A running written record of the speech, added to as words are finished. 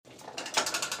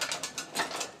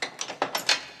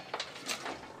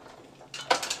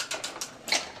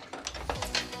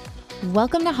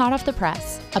Welcome to Hot Off the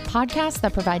Press, a podcast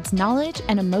that provides knowledge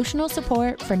and emotional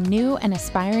support for new and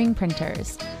aspiring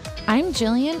printers. I'm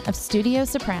Jillian of Studio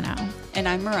Soprano. And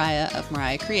I'm Mariah of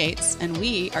Mariah Creates, and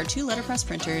we are two letterpress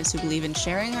printers who believe in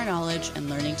sharing our knowledge and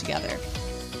learning together.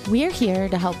 We're here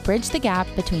to help bridge the gap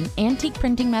between antique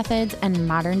printing methods and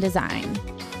modern design.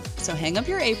 So hang up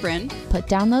your apron, Put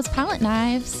down those palette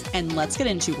knives, and let's get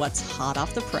into what's hot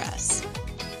off the press.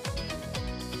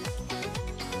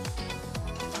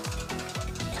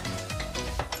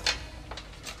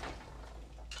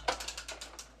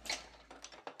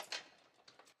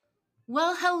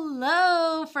 Well,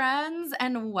 hello, friends,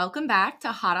 and welcome back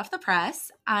to Hot Off the Press.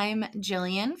 I'm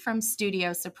Jillian from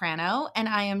Studio Soprano, and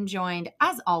I am joined,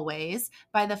 as always,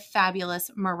 by the fabulous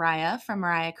Mariah from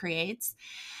Mariah Creates.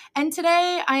 And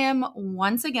today I am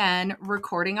once again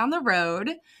recording on the road,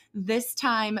 this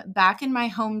time back in my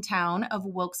hometown of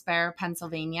Wilkes-Barre,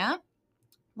 Pennsylvania,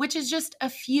 which is just a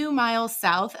few miles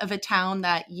south of a town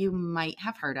that you might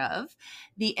have heard of,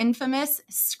 the infamous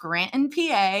Scranton,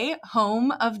 PA,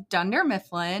 home of Dunder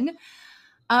Mifflin.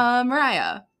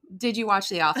 Mariah, did you watch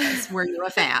The Office? Were you a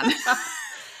fan?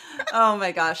 Oh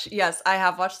my gosh, yes, I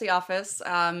have watched The Office.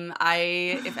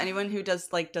 If anyone who does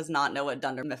not know what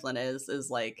Dunder Mifflin is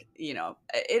like, you know,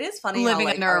 it is funny Living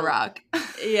how, under a rock.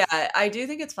 Yeah, I do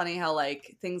think it's funny how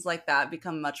things like that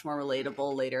become much more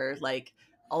relatable later.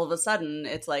 All of a sudden,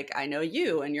 it's I know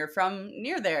you and you're from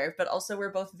near there, but also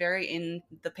we're both very in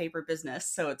the paper business.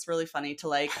 So it's really funny to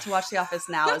watch The Office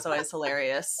now is always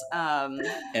hilarious.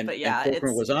 But yeah, and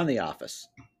Corcoran was on The Office.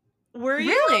 Were you?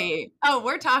 Really? Oh,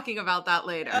 we're talking about that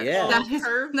later. Yeah. That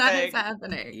is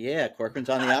happening. Yeah, Corcoran's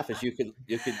on The Office. You could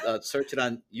search it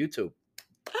on YouTube.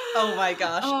 Oh my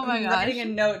gosh. Oh my I'm gosh. writing a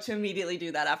note to immediately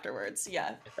do that afterwards.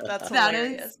 Yeah, that's That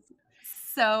hilarious. is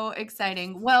so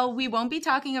exciting. Well, we won't be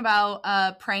talking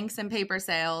about pranks and paper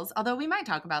sales, although we might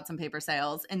talk about some paper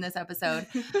sales in this episode.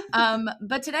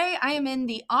 But today I am in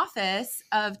the office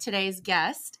of today's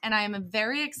guest, and I am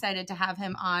very excited to have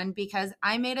him on because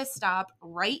I made a stop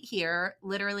right here,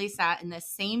 literally sat in the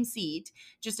same seat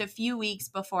just a few weeks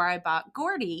before I bought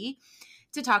Gordy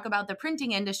to talk about the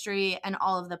printing industry and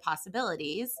all of the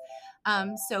possibilities.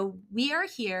 So we are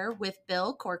here with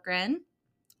Bill Corcoran,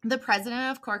 the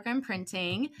president of Corcoran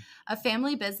Printing, a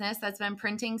family business that's been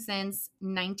printing since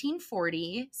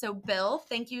 1940. So, Bill,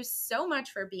 thank you so much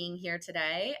for being here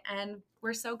today, and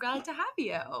we're so glad to have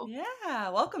you. Yeah,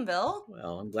 welcome, Bill.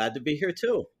 Well, I'm glad to be here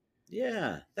too.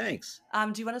 Yeah, thanks.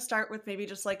 Do you want to start with maybe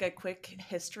just a quick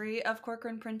history of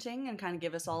Corcoran Printing and kind of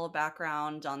give us all a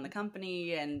background on the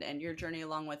company and your journey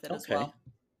along with it as well?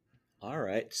 All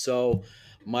right. So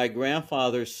my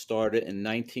grandfather started in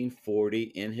 1940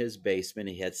 in his basement.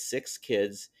 He had 6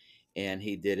 kids, and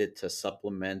he did it to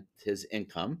supplement his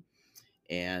income.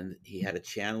 And he had a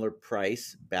Chandler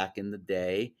Price back in the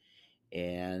day,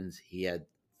 and he had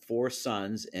 4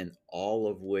 sons, and all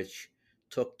of which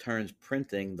took turns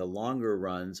printing the longer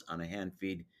runs on a hand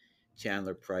feed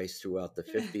Chandler Price throughout the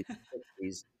 50s and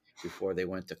 60s before they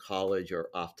went to college or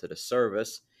off to the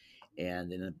service.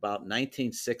 And in about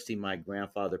 1960, my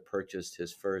grandfather purchased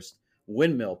his first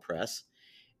windmill press.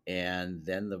 And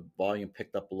then the volume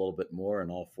picked up a little bit more,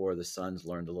 and all 4 of the sons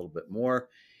learned a little bit more.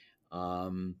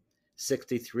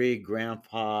 63,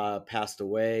 Grandpa passed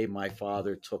away. My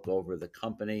father took over the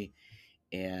company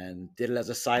and did it as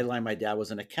a sideline. My dad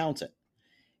was an accountant,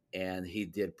 and he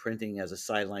did printing as a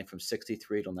sideline from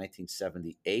 63 till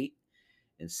 1978.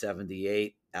 In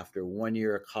 78, after 1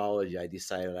 year of college, I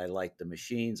decided I liked the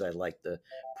machines. I liked the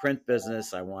print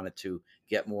business. I wanted to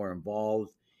get more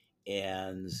involved.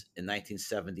 And in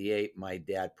 1978, my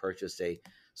dad purchased a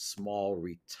small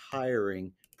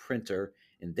retiring printer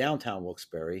in downtown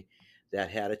Wilkes-Barre that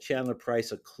had a Chandler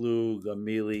Price, a Klug, a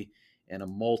Mealy, and a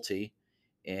Multi.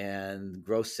 And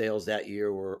gross sales that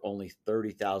year were only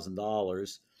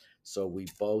 $30,000. So we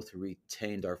both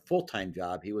retained our full-time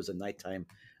job. He was a nighttime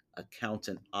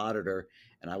accountant auditor,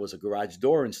 and I was a garage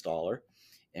door installer,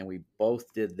 and we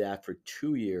both did that for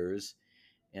 2 years.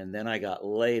 And then I got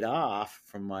laid off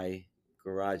from my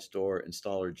garage door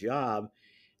installer job,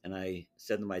 and I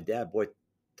said to my dad, boy,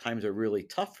 times are really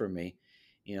tough for me.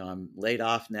 You know, I'm laid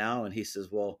off now. And he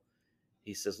says, look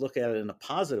at it in a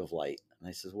positive light. And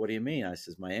I says, what do you mean? I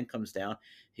says, my income's down.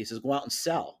 He says, go out and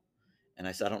sell. And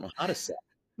I said, I don't know how to sell.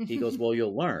 He goes, well,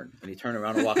 you'll learn. And he turned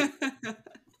around and walked.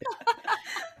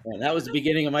 And that was the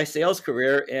beginning of my sales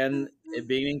career, and it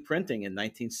beginning printing in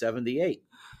 1978.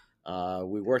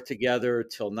 We worked together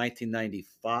till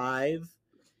 1995.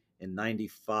 In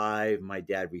 95, my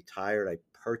dad retired. I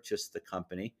purchased the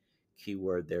company.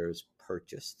 Keyword there is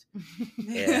purchased.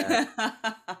 And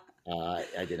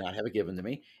I did not have it given to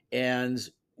me. And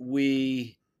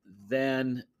we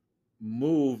then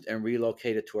moved and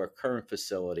relocated to our current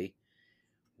facility,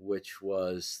 which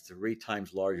was 3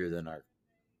 times larger than our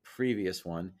previous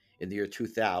one in the year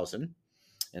 2000.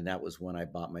 And that was when I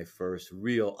bought my first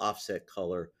real offset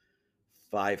color,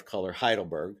 5-color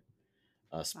Heidelberg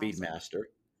Speedmaster,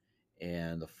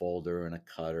 and a folder and a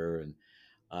cutter. And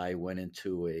I went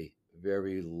into a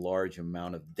very large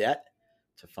amount of debt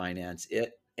to finance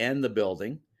it and the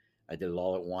building. I did it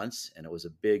all at once, and it was a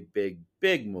big, big,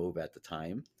 big move at the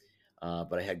time.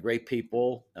 But I had great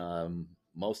people,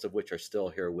 most of which are still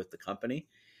here with the company.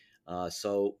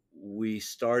 So we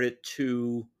started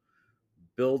to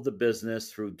build the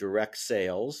business through direct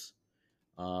sales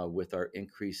with our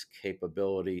increased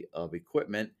capability of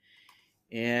equipment.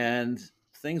 And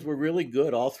things were really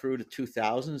good all through the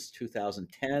 2000s,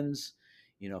 2010s,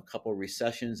 a couple of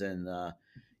recessions and,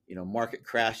 market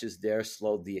crashes there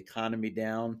slowed the economy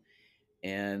down.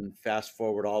 And fast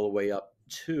forward all the way up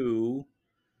to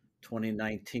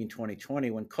 2019,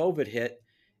 2020, when COVID hit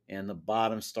and the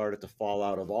bottom started to fall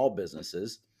out of all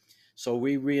businesses. So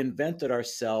we reinvented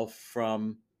ourselves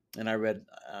and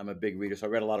I'm a big reader, so I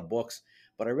read a lot of books,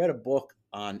 but I read a book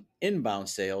on inbound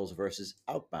sales versus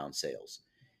outbound sales.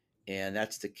 And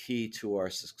that's the key to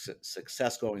our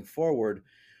success going forward.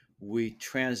 We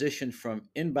transitioned from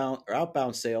inbound or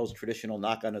outbound sales, traditional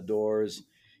knock on the doors,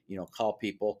 call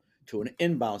people, to an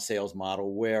inbound sales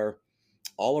model where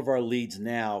all of our leads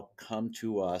now come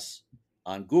to us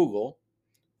on Google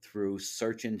through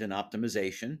search engine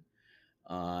optimization.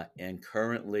 And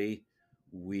currently,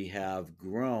 we have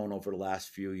grown over the last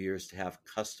few years to have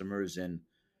customers in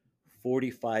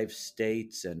 45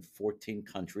 states and 14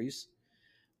 countries,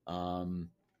 all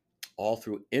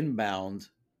through inbound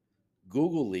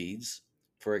Google leads.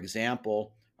 For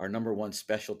example, our number one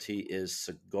specialty is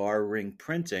cigar ring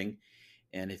printing.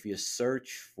 And if you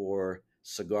search for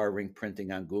cigar ring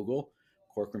printing on Google,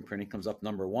 Corcoran Printing comes up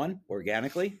number one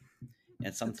organically.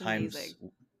 And sometimes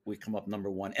we come up number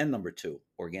one and number two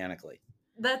organically.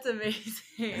 That's amazing.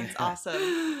 It's awesome.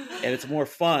 And it's more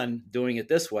fun doing it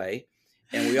this way.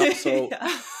 And we also...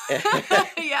 Yeah,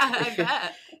 I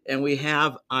bet. And we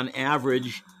have, on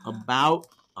average, about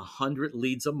 100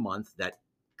 leads a month that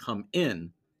come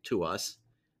in to us,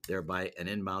 thereby an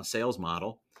inbound sales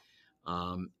model.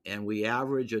 And we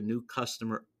average a new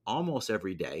customer almost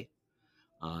every day.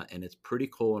 And it's pretty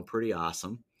cool and pretty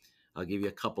awesome. I'll give you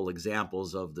a couple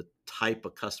examples of the type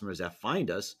of customers that find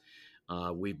us.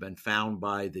 We've been found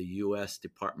by the U.S.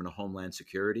 Department of Homeland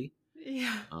Security,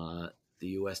 the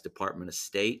U.S. Department of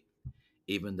State,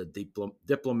 even the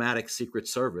Diplomatic Secret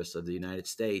Service of the United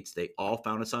States. They all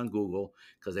found us on Google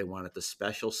because they wanted the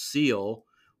special seal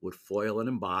with foil and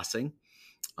embossing.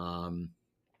 And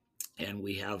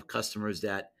we have customers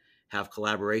that have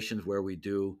collaborations where we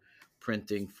do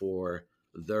printing for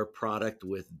their product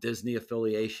with Disney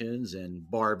affiliations and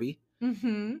Barbie.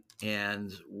 Mm-hmm.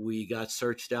 And we got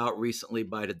searched out recently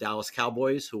by the Dallas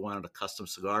Cowboys, who wanted a custom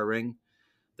cigar ring.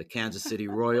 The Kansas City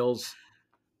Royals,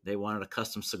 they wanted a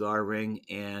custom cigar ring.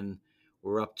 And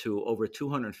we're up to over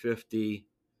 250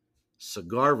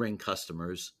 cigar ring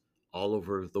customers all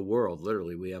over the world.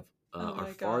 Literally, we have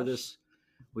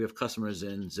we have customers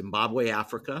in Zimbabwe,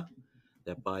 Africa,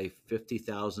 that buy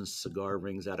 50,000 cigar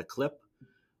rings at a clip.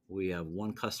 We have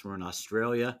one customer in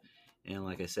Australia. And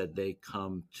like I said, they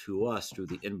come to us through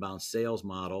the inbound sales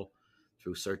model,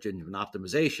 through search engine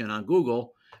optimization on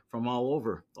Google from all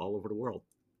over the world.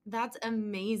 That's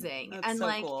amazing. That's and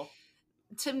so cool.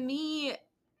 To me,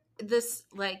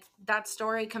 that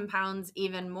story compounds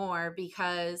even more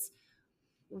because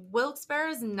Wilkes-Barre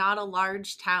is not a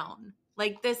large town.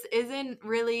 This isn't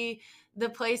really the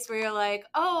place where you're like,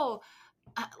 oh,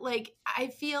 I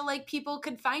feel like people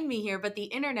could find me here, but the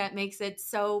internet makes it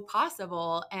so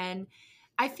possible. And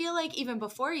I feel like even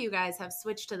before you guys have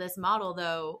switched to this model,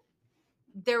 though,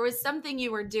 there was something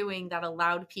you were doing that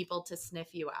allowed people to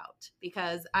sniff you out,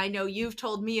 because I know you've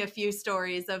told me a few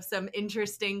stories of some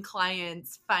interesting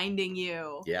clients finding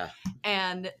you. Yeah.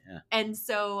 And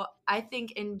so I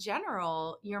think in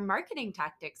general, your marketing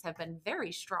tactics have been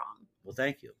very strong. Well,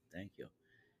 thank you. Thank you.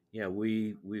 Yeah,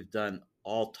 we've done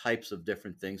all types of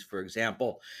different things. For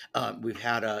example, we've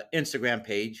had an Instagram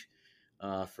page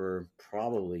for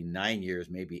probably 9 years,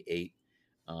 maybe 8.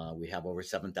 We have over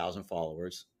 7,000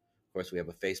 followers. Of course, we have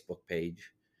a Facebook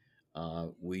page.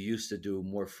 We used to do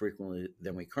more frequently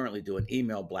than we currently do an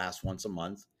email blast once a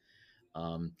month.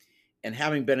 And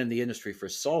having been in the industry for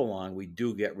so long, we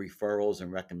do get referrals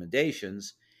and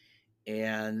recommendations.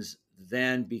 And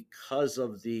then because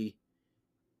of the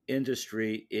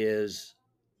industry is,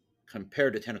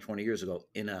 compared to 10 or 20 years ago,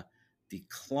 in a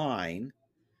decline,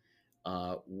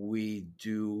 we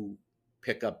do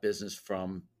pick up business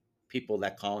from people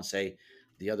that call and say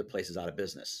the other place is out of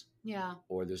business. Yeah.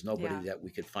 Or there's nobody Yeah. that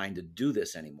we could find to do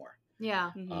this anymore.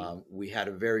 Yeah. We had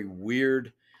a very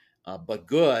weird but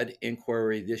good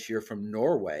inquiry this year from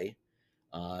Norway,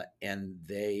 and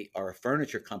they are a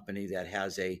furniture company that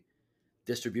has a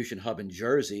distribution hub in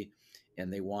Jersey,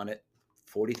 and they wanted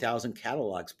 40,000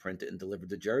 catalogs printed and delivered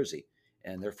to Jersey.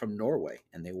 And they're from Norway,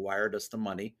 and they wired us the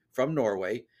money from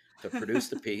Norway to produce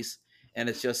the piece. And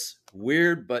it's just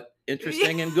weird, but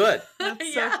interesting and good.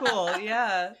 That's so cool.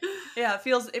 Yeah. Yeah.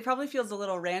 It probably feels a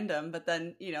little random, but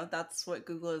then, that's what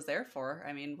Google is there for.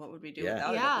 I mean, what would we do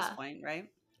without it at this point, right?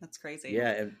 That's crazy.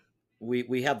 Yeah. And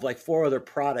we have like 4 other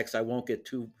products. I won't get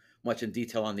too much in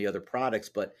detail on the other products,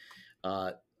 but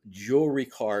jewelry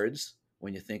cards,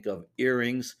 when you think of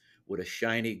earrings with a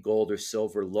shiny gold or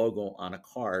silver logo on a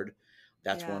card,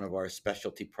 that's one of our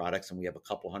specialty products. And we have a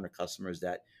couple hundred customers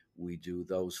that we do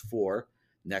those for.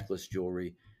 Necklace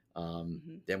jewelry.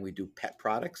 Then we do pet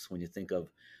products. When you think of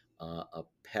a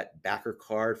pet backer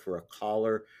card for a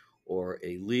collar or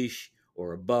a leash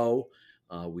or a bow,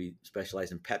 we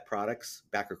specialize in pet products,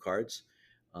 backer cards,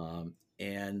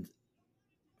 and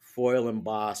foil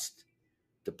embossed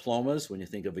diplomas. When you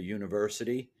think of a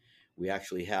university, we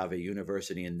actually have a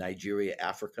university in Nigeria,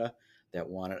 Africa, that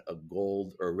wanted a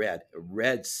gold or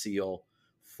red seal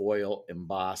foil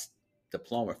embossed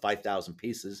diploma, 5,000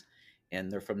 pieces,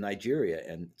 and they're from Nigeria.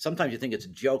 And sometimes you think it's a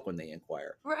joke when they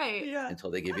inquire, right? Yeah.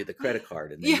 Until they give you the credit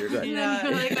card, and then you're good. Yeah.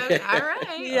 You're like, okay, all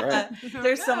right. Yeah. All right.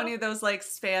 There's so many of those like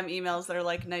spam emails that are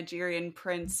like Nigerian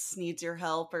prince needs your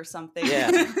help or something. Yeah.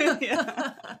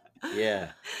 Yeah.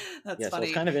 Yeah. That's So funny.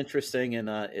 it's kind of interesting, and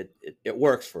it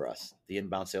works for us. The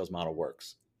inbound sales model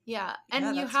works. Yeah. And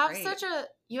Yeah, you that's have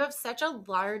great. such a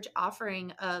large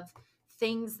offering of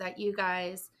things that you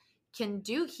guys can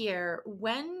do here.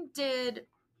 When do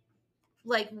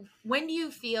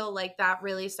you feel like that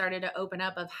really started to open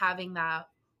up, of having that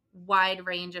wide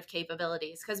range of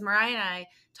capabilities? Because Mariah and I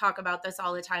talk about this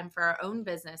all the time for our own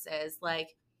businesses.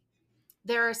 Like,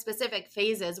 there are specific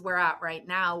phases we're at right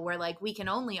now where like we can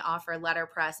only offer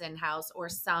letterpress in-house or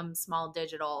some small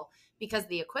digital because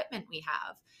the equipment we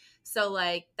have. So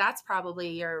like that's probably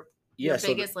your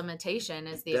biggest limitation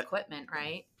is the equipment,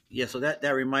 right? Yeah. So that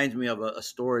reminds me of a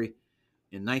story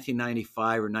in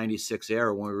 1995 or 96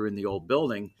 era, when we were in the old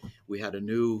building. We had a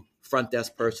new front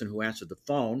desk person who answered the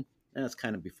phone, and that's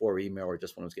kind of before email or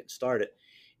just when it was getting started.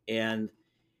 And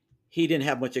he didn't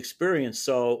have much experience,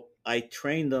 so I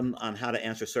trained him on how to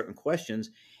answer certain questions.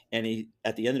 And he,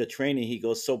 at the end of the training, he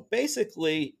goes, "So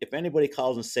basically, if anybody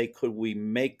calls and say, could we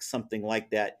make something like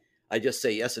that, I just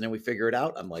say yes, and then we figure it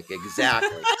out." I'm like,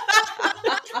 exactly.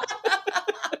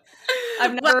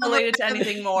 I've never related to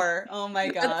anything more. Oh my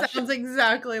gosh. That sounds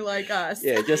exactly like us.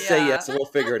 Yeah, just say yes, and we'll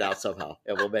figure it out somehow,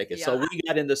 and we'll make it. Yeah. So we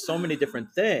got into so many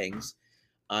different things.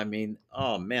 I mean,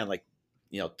 oh man, like,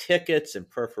 tickets and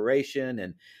perforation.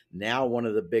 And now one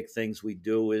of the big things we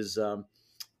do is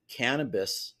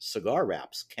cannabis cigar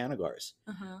wraps, cannagars.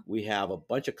 We have a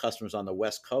bunch of customers on the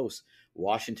West Coast,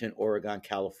 Washington, Oregon,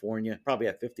 California, probably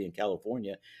have 50 in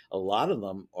California. A lot of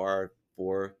them are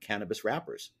for cannabis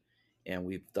wrappers. And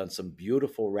we've done some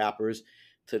beautiful wrappers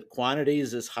to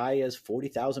quantities as high as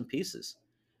 40,000 pieces.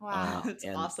 Wow. That's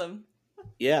awesome.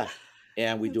 Yeah.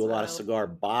 And we do a lot wild. of cigar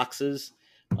boxes,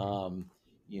 kind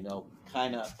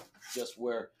of just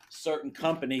where certain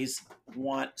companies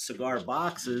want cigar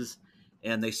boxes,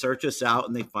 and they search us out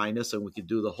and they find us, and we can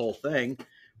do the whole thing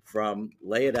from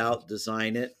lay it out,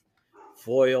 design it,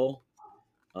 foil,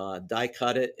 die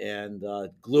cut it, and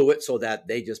glue it so that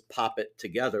they just pop it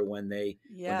together when they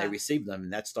receive them.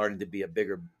 And that's starting to be a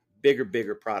bigger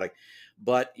product.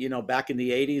 But back in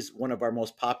the 80s, one of our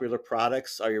most popular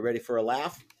products, are you ready for a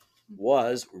laugh,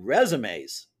 was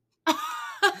resumes.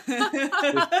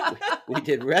 we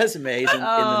did resumes in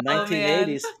the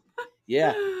 1980s. Man.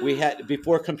 Yeah, we had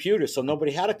before computers, so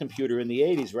nobody had a computer in the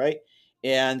 80s, right?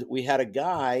 And we had a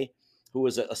guy who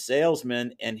was a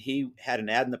salesman, and he had an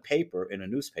ad in the paper, in a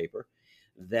newspaper,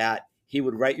 that he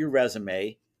would write your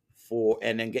resume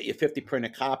and then get you 50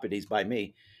 printed copies by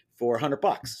me for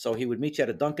 $100. So he would meet you at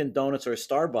a Dunkin' Donuts or a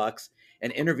Starbucks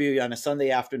and interview you on a Sunday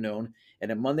afternoon.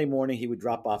 And then Monday morning, he would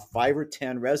drop off 5 or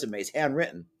 10 resumes,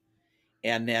 handwritten.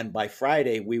 And then by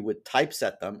Friday, we would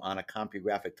typeset them on a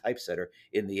CompuGraphic typesetter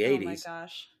in the 80s. Oh my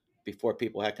gosh. Before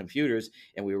people had computers.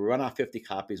 And we would run off 50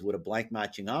 copies with a blank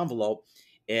matching envelope.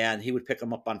 And he would pick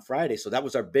them up on Friday. So that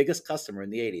was our biggest customer in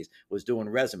the 80s, was doing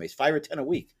resumes, 5 or 10 a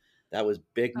week. That was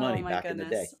big money in the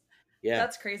day. Yeah.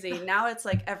 That's crazy. Now it's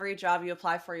like every job you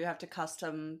apply for, you have to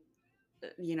custom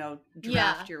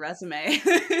draft your resume.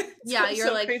 Yeah, you're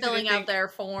so like filling out their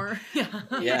form.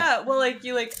 Yeah, well, like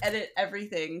you like edit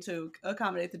everything to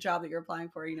accommodate the job that you're applying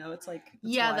for. It's like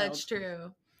it's wild. That's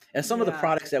true. And some of the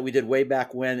products that we did way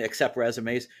back when, except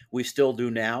resumes, we still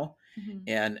do now. Mm-hmm.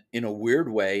 And in a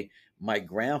weird way, my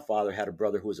grandfather had a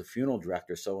brother who was a funeral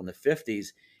director. So in the 50s,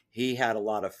 he had a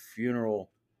lot of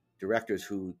funeral directors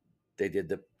who they did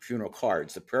the funeral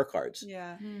cards, the prayer cards.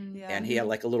 Yeah. And he had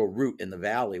like a little route in the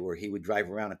valley where he would drive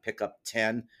around and pick up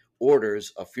 10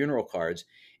 orders of funeral cards.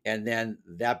 And then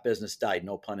that business died,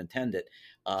 no pun intended.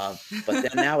 But then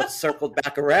now it's circled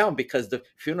back around because the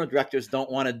funeral directors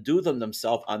don't want to do them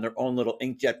themselves on their own little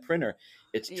inkjet printer.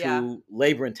 It's too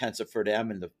labor intensive for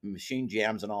them, and the machine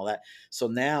jams and all that. So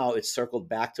now it's circled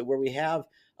back to where we have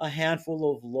a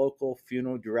handful of local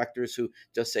funeral directors who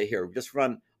just say, here, just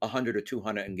run 100 or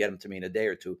 200 and get them to me in a day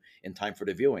or two in time for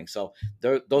the viewing. So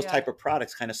those type of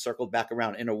products kind of circled back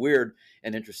around in a weird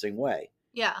and interesting way.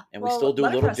 Yeah. And we still do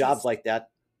little jobs like that.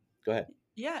 Go ahead.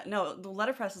 Yeah, no, the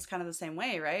letterpress is kind of the same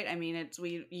way, right? I mean,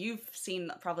 you've seen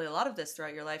probably a lot of this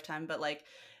throughout your lifetime, but like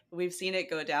we've seen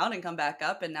it go down and come back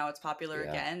up, and now it's popular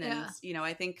again. And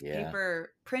I think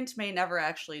print may never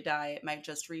actually die. It might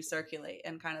just recirculate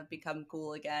and kind of become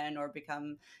cool again, or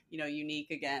become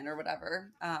unique again, or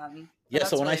whatever.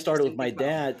 So when I started with my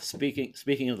dad,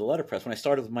 speaking of the letterpress, when I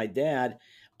started with my dad,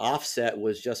 offset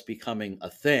was just becoming a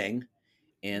thing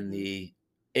in the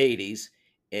 80s.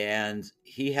 And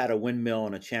he had a windmill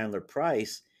and a Chandler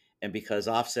Price. And because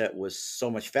offset was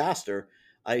so much faster,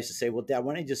 I used to say, well, Dad,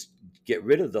 why don't you just get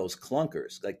rid of those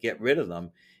clunkers? Like, get rid of them,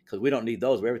 because we don't need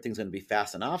those. Everything's going to be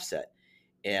fast and offset.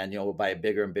 And, we'll buy a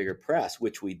bigger and bigger press,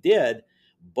 which we did.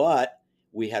 But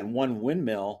we had one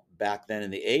windmill back then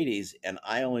in the 80s. And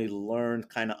I only learned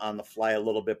kind of on the fly a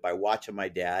little bit by watching my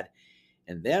dad.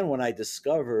 And then when I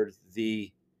discovered the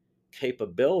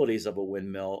capabilities of a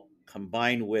windmill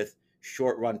combined with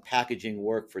short run packaging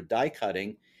work for die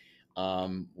cutting, I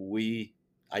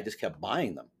just kept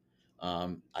buying them.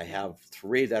 I have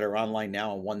 3 that are online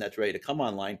now and 1 that's ready to come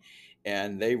online,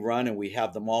 and they run, and we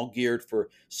have them all geared for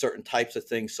certain types of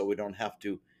things, so we don't have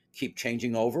to keep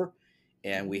changing over.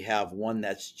 And we have one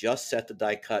that's just set to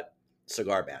die cut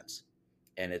cigar bands,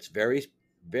 and it's very,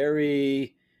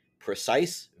 very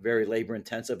precise, very labor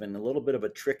intensive, and a little bit of a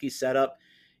tricky setup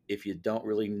if you don't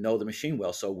really know the machine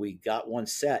well. So we got one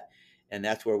set, and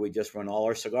that's where we just run all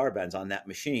our cigar bands on that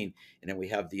machine. And then we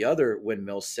have the other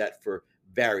windmill set for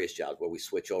various jobs where we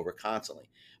switch over constantly.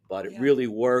 But it really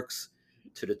works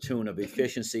to the tune of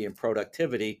efficiency and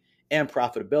productivity and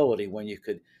profitability when you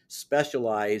could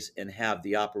specialize and have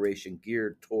the operation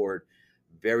geared toward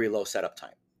very low setup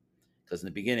time. Because in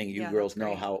the beginning, you girls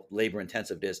know how labor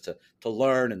intensive it is to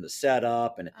learn and the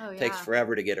setup, and it takes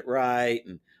forever to get it right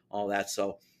and all that.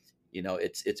 So,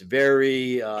 it's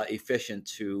very efficient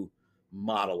to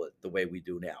model it the way we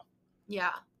do now.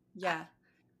 Yeah.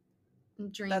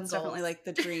 Dream That's goals. definitely like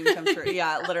the dream come true.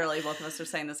 Yeah, literally both of us are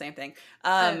saying the same thing.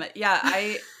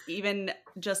 I even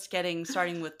just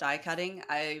starting with die cutting,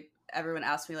 everyone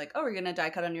asked me like, oh, are you going to die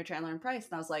cut on your Chandler and Price?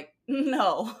 And I was like,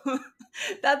 no,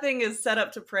 that thing is set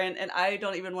up to print. And I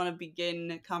don't even want to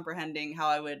begin comprehending how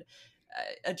I would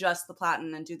adjust the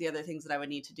platen and do the other things that I would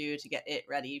need to do to get it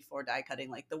ready for die cutting.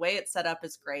 Like the way it's set up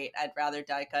is great. I'd rather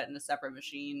die cut in a separate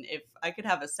machine. If I could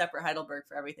have a separate Heidelberg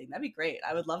for everything, that'd be great.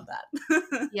 I would love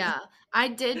that. Yeah. I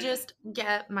did just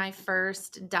get my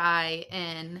first die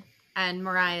in, and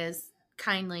Mariah's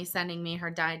kindly sending me her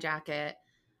die jacket.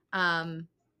 And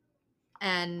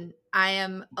I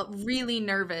am really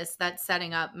nervous that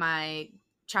setting up my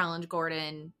Challenge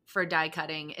Gordon for die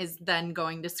cutting is then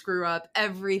going to screw up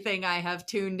everything I have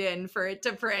tuned in for it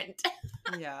to print.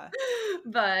 Yeah.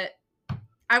 But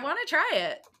I want to try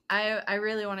it. I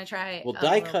really want to try it. Well,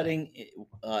 die cutting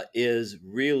is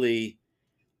really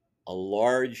a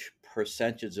large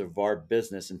percentage of our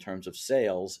business in terms of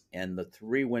sales. And the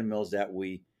 3 windmills that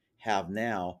we have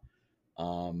now,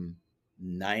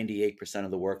 98%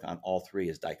 of the work on all 3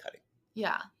 is die cutting.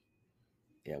 Yeah.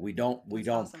 Yeah, we don't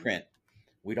awesome. print.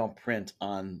 We don't print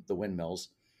on the windmills.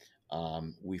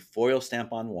 We foil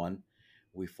stamp on one.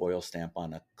 We foil stamp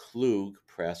on a Klug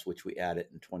press, which we added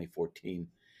in 2014.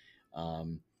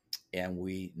 And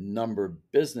we number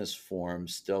business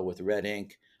forms still with red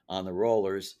ink on the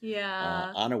rollers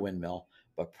on a windmill.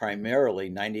 But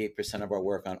primarily, 98% of our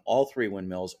work on all 3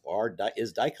 windmills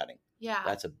is die cutting. Yeah.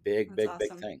 That's a big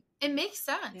thing. It makes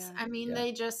sense. Yeah. I mean,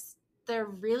 they're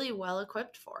really well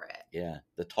equipped for it. Yeah.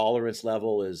 The tolerance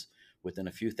level is within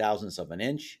a few thousandths of an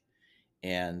inch,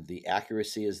 and the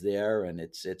accuracy is there. And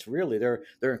it's really, they're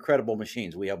incredible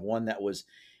machines. We have one that was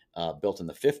built in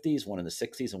the 50s, one in the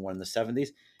 60s, and one in the 70s.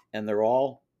 and they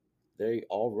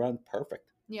all run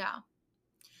perfect. Yeah.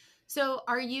 So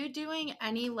are you doing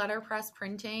any letterpress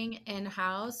printing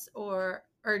in-house, or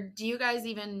do you guys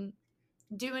even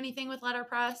do anything with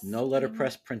letterpress No anymore?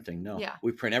 letterpress printing, no. Yeah.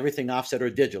 We print everything offset or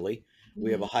digitally.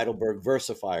 We have a Heidelberg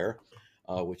Versifier,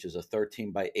 which is a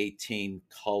 13 by 18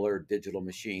 color digital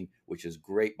machine, which is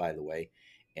great, by the way.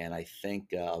 And I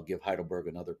think I'll give Heidelberg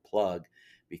another plug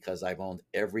because I've owned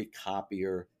every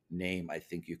copier name I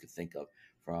think you could think of,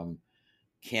 from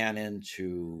Canon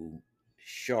to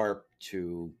Sharp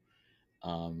to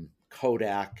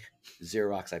Kodak,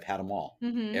 Xerox. I've had them all,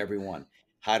 every one.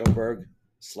 Heidelberg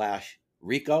 /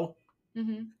 Ricoh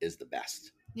is the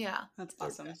best. Yeah. That's They're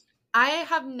awesome. best. I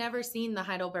have never seen the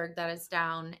Heidelberg that is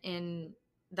down in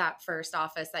that first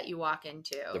office that you walk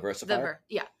into. The Versifier?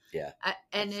 Yeah. Yeah.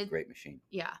 And It's it's a great machine.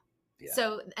 Yeah. Yeah.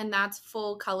 So, and that's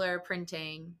full color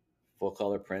printing. Full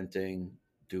color printing,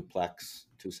 duplex,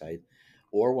 two-side,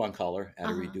 or one color at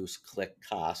a reduced click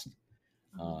cost.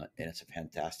 And it's a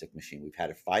fantastic machine. We've had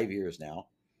it 5 years now,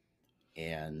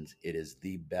 and it is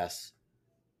the best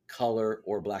color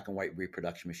or black and white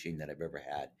reproduction machine that I've ever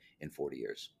had in 40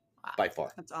 years. Wow. By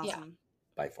far. That's awesome.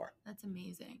 By far. That's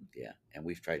amazing. Yeah. And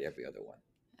we've tried every other one.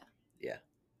 Yeah.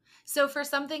 So for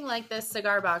something like this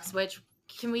cigar box, which,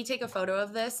 can we take a photo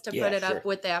of this to put it up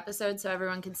with the episode so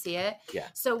everyone can see it? Yeah.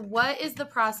 So what is the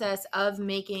process of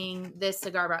making this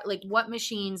cigar box? Like, what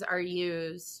machines are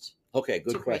used? Okay,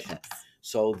 good question.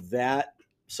 So that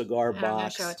cigar box. I'm going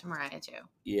to show it to Mariah too.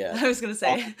 Yeah. I was going to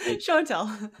say, show and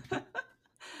tell.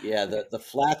 Yeah, the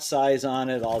flat size on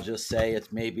it, I'll just say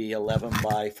it's maybe 11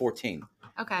 by 14.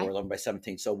 Okay. Or 11 by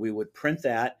 17. So we would print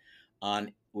that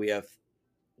on, we have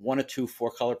one or two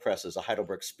 4-color presses, a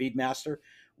Heidelberg Speedmaster,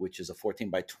 which is a 14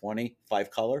 by 20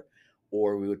 5-color,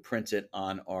 or we would print it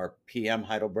on our PM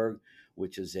Heidelberg,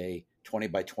 which is a 20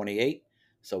 by 28.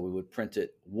 So we would print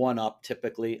it one up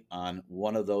typically on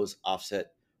one of those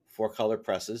offset 4-color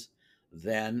presses.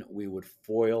 Then we would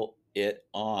foil it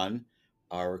on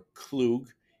our Klug,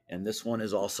 and this one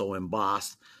is also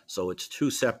embossed. So it's two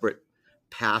separate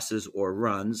passes or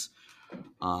runs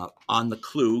on the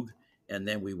Klug, and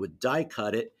then we would die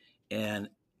cut it. And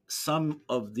some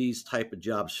of these type of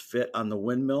jobs fit on the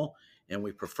windmill, and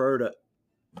we prefer to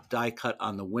die cut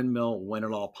on the windmill when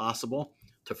at all possible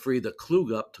to free the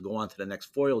Klug up to go on to the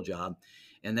next foil job.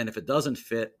 And then if it doesn't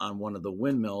fit on one of the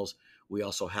windmills, we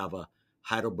also have a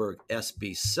Heidelberg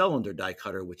SB cylinder die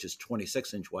cutter, which is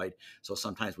 26-inch wide. So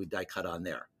sometimes we die cut on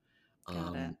there.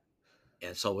 And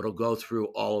so it'll go through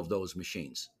all of those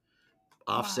machines.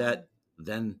 Offset,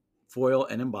 then foil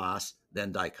and emboss,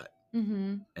 then die cut.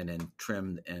 And then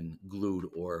trimmed and glued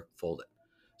or folded.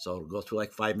 So it'll go through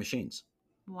like 5 machines.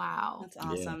 Wow. That's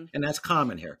awesome. Yeah. And that's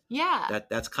common here. Yeah.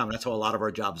 That's common. That's how a lot of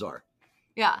our jobs are.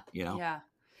 Yeah. You know? Yeah.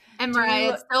 And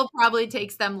Mariah, it still probably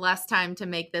takes them less time to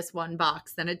make this one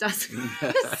box than it does.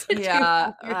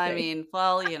 Yeah, I mean,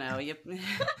 well, you know, you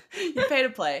pay to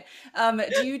play.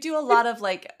 Do you do a lot of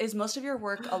is most of your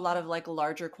work a lot of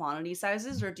larger quantity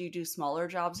sizes, or do you do smaller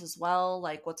jobs as well?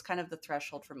 Like, what's kind of the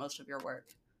threshold for most of your work?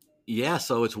 Yeah,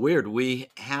 so it's weird. We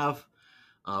have,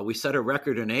 we set a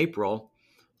record in April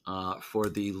for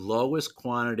the lowest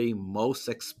quantity, most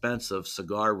expensive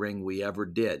cigar ring we ever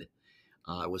did.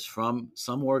 It was from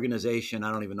some organization,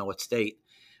 I don't even know what state,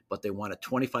 but they wanted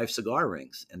 25 cigar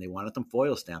rings, and they wanted them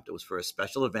foil stamped. It was for a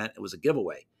special event. It was a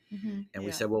giveaway. And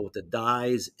we said, well, with the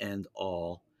dies and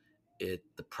all,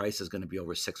 the price is going to be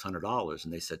over $600.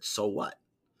 And they said, so what?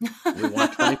 We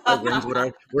want 25 rings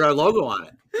with our logo on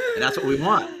it. And that's what we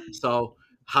want. So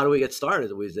how do we get started?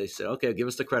 They said, okay, give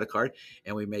us the credit card.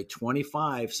 And we made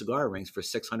 25 cigar rings for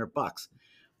 $600.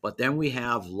 But then we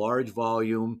have large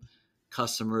volume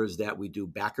customers that we do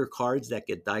backer cards that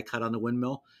get die cut on the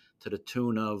windmill to the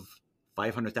tune of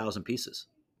 500,000 pieces.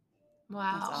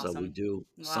 Wow. Awesome. So we do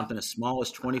something as small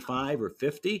as 25 or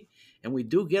 50. And we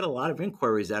do get a lot of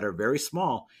inquiries that are very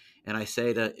small. And I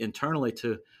say internally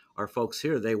to our folks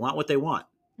here, they want what they want.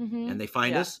 And they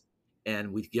find us,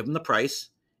 and we give them the price,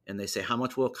 and they say, how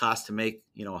much will it cost to make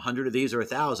 100 of these or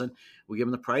 1,000? We give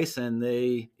them the price, and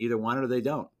they either want it or they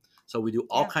don't. So we do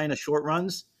all kind of short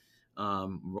runs,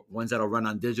 ones that'll run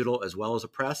on digital as well as a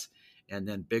press, and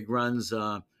then big runs.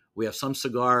 We have some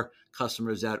cigar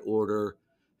customers that order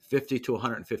 50 to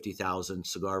 150,000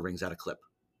 cigar rings at a clip.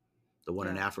 The one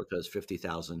in Africa is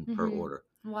 50,000 per order.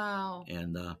 Wow.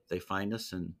 And they find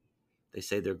us, and they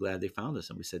say they're glad they found us.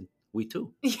 And we said, we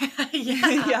too.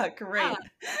 Yeah, great.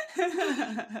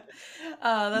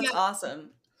 That's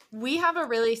awesome. We have a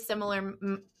really similar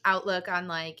outlook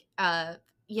on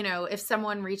if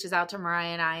someone reaches out to Mariah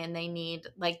and I and they need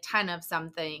 10 of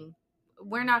something,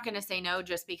 we're not going to say no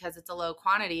just because it's a low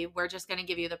quantity. We're just going to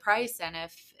give you the price. And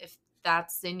if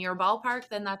that's in your ballpark,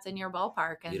 then that's in your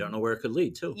ballpark. And you don't know where it could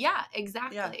lead to. Yeah,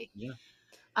 exactly. Yeah.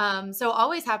 So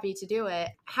always happy to do it.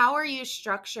 How are you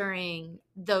structuring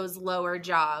those lower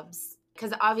jobs?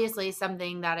 Because obviously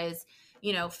something that is,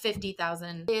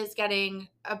 $50,000 is getting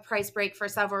a price break for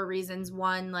several reasons.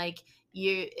 One, like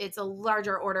it's a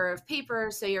larger order of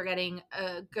paper, so you're getting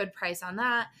a good price on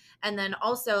that. And then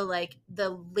also like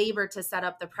the labor to set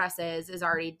up the presses is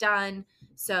already done.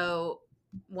 So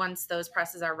once those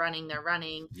presses are running, they're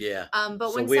running. Yeah. But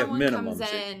so when we have someone minimums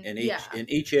comes in in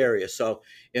each area. So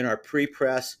in our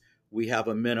pre-press, we have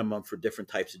a minimum for different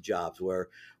types of jobs where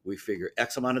we figure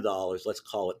X amount of dollars, let's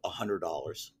call it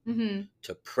 $100,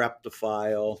 to prep the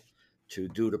file, to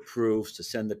do the proofs, to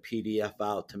send the PDF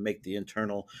out, to make the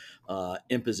internal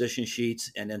imposition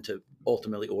sheets, and then to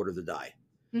ultimately order the die.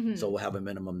 So we'll have a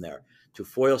minimum there. To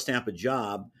foil stamp a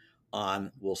job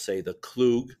on, we'll say, the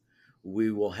Klug,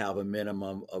 we will have a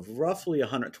minimum of roughly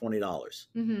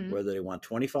 $120, whether they want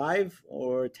 25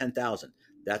 or 10,000.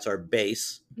 That's our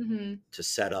base to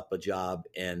set up a job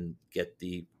and get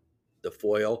the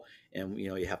foil. And,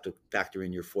 you have to factor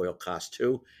in your foil cost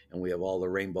too. And we have all the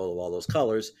rainbow of all those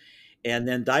colors. And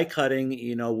then die cutting,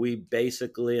 we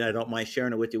basically, and I don't mind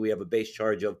sharing it with you, we have a base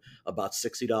charge of about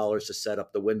 $60 to set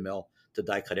up the windmill to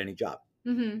die cut any job.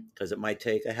 Because it might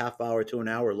take a half hour to an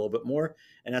hour, a little bit more.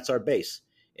 And that's our base.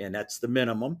 And that's the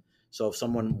minimum. So if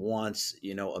someone wants,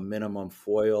 a minimum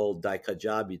foil die cut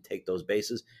job, you take those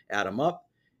bases, add them up.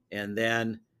 And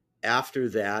then after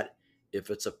that, if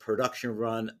it's a production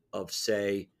run of,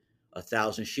 say,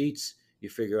 1,000 sheets, you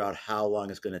figure out how long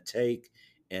it's going to take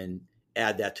and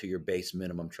add that to your base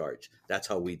minimum charge. That's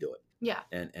how we do it. Yeah.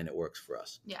 And it works for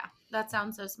us. Yeah. That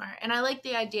sounds so smart. And I like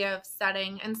the idea of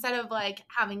setting, instead of like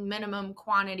having minimum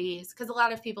quantities, because a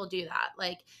lot of people do that.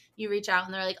 Like you reach out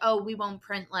and they're like, oh, we won't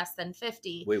print less than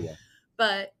 50. We will.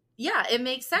 But yeah, it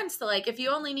makes sense to like, if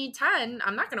you only need 10,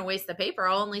 I'm not going to waste the paper.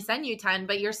 I'll only send you 10,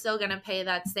 but you're still going to pay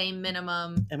that same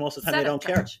minimum. And most of the time they don't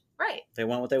care. Right. They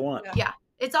want what they want. Yeah.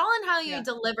 It's all in how you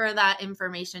deliver that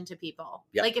information to people.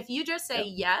 Yep. Like if you just say,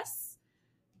 yes,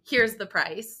 here's the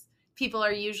price, people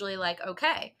are usually like,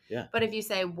 okay. Yeah. But if you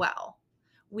say, well,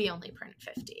 we only print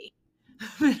 50.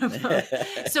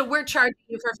 So we're charging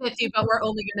you for 50, but we're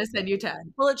only going to send you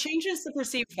 10. Well, it changes the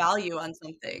perceived value on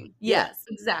something. Yes,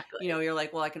 exactly. You're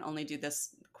like, well, I can only do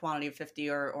this quantity of 50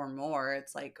 or more.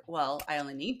 It's like, well, I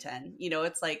only need 10.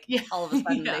 It's like all of a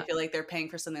sudden they feel like they're paying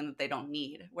for something that they don't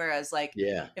need. Whereas like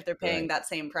if they're paying that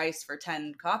same price for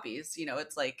 10 copies,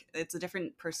 it's like it's a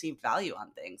different perceived value on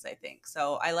things, I think.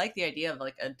 So I like the idea of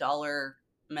like a dollar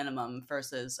minimum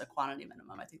versus a quantity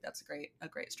minimum. I think that's a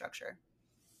great structure.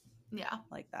 Yeah.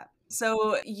 Like that.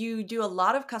 So you do a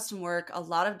lot of custom work, a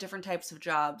lot of different types of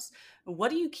jobs. What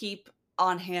do you keep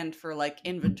on hand for like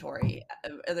inventory?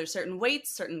 Are there certain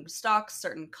weights, certain stocks,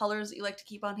 certain colors that you like to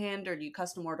keep on hand, or do you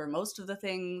custom order most of the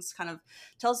things? Kind of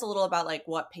tell us a little about like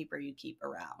what paper you keep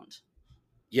around.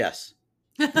 Yes.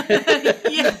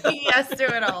 Yes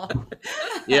to it all.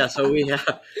 Yeah. So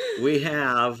we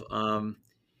have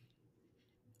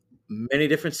many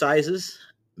different sizes,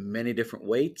 many different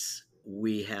weights.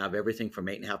 We have everything from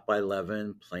 8.5 by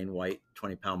 11 plain white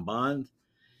 20-pound bond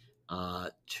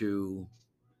to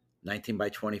 19 by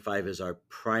 25 is our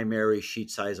primary sheet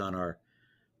size on our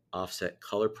offset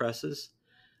color presses.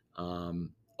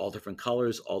 All different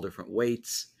colors, all different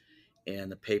weights,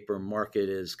 and the paper market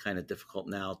is kind of difficult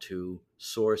now to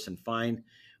source and find.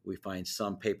 We find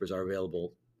some papers are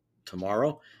available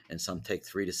tomorrow and some take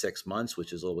 3 to 6 months,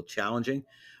 which is a little challenging.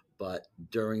 But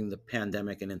during the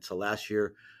pandemic and into last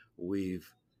year,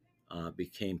 we've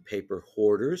became paper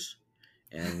hoarders,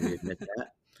 and we admit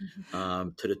that.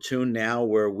 To the tune now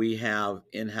where we have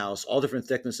in-house all different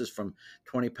thicknesses from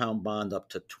 20-pound bond up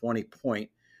to 20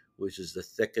 point, which is the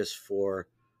thickest for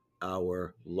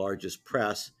our largest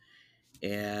press.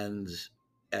 And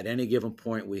at any given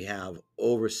point, we have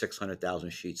over 600,000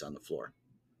 sheets on the floor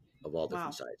of all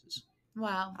different sizes.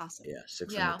 Wow. Awesome. Yeah,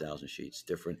 600,000 sheets,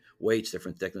 different weights,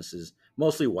 different thicknesses,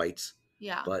 mostly whites.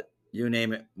 Yeah. But you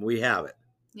name it, we have it.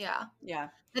 Yeah. Yeah.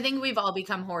 I think we've all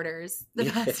become hoarders the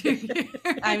past 2 years.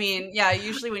 I mean,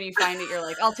 usually when you find it, you're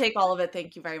like, I'll take all of it.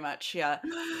 Thank you very much. Yeah.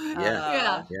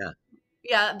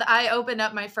 Yeah, I opened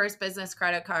up my first business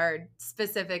credit card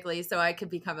specifically so I could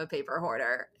become a paper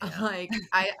hoarder. Yeah. I'm like,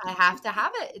 I have to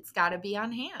have it. It's got to be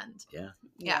on hand.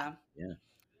 Yeah.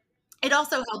 It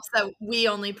also helps that we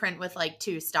only print with like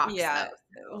 2 stocks. Yeah.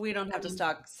 Though, so. We don't have to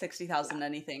stock 60,000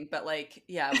 anything, but like,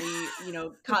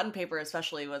 cotton paper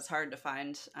especially was hard to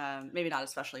find. Maybe not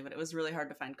especially, but it was really hard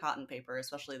to find cotton paper,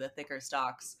 especially the thicker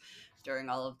stocks. during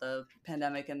all of the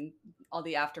pandemic and all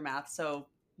the aftermath. So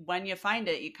when you find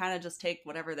it, you kind of just take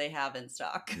whatever they have in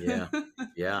stock. Yeah.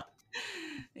 Yeah.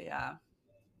 Yeah.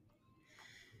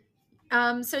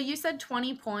 So you said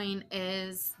 20 point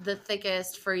is the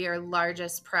thickest for your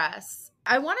largest press.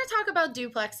 I want to talk about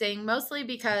duplexing mostly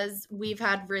because we've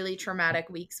had really traumatic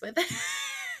weeks with it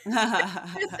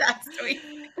this last week.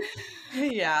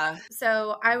 Yeah.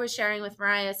 So I was sharing with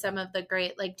Mariah some of the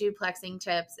great like duplexing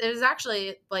tips. It was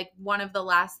actually like one of the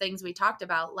last things we talked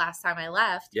about last time I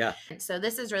left. Yeah. So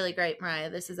this is really great, Mariah.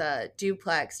 This is a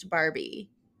duplexed Barbie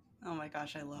Oh my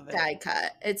gosh, I love it. die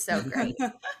cut. It's so great.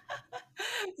 That's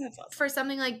awesome. For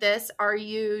something like this, are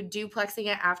you duplexing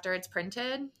it after it's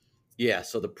printed? Yeah.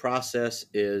 So the process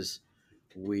is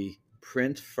we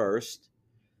print first,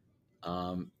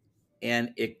 and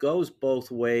it goes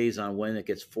both ways on when it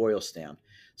gets foil stamped.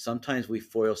 Sometimes we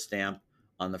foil stamp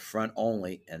on the front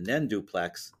only and then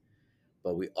duplex,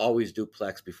 but we always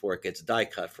duplex before it gets die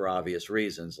cut for obvious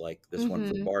reasons, like this one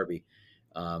for Barbie.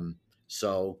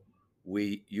 So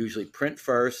we usually print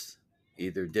first,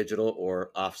 either digital or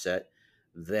offset,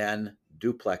 then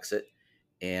duplex it.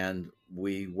 And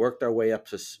we worked our way up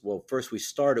to, well, first we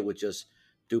started with just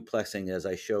duplexing, as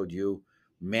I showed you,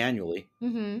 manually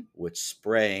with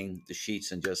spraying the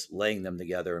sheets and just laying them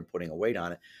together and putting a weight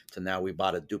on it. So now we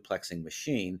bought a duplexing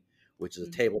machine, which is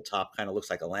a tabletop, kind of looks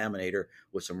like a laminator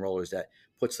with some rollers that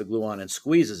puts the glue on and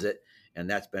squeezes it. And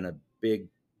that's been a big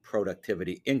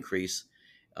productivity increase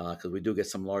because we do get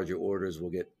some larger orders.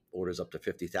 We'll get orders up to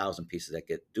 50,000 pieces that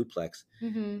get duplex.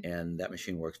 And that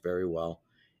machine works very well.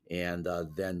 And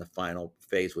then the final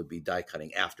phase would be die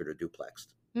cutting after the duplexed.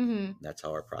 That's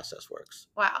how our process works.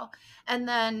 Wow. And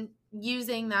then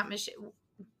using that machine,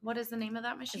 what is the name of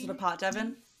that machine? Is it a pot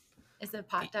Devon? Is it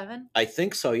pot Devon? I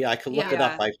think so. Yeah, I could look it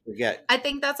up. I forget. I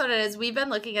think that's what it is. We've been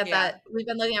looking at that. We've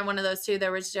been looking at one of those too.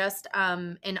 There was just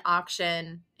an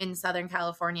auction in Southern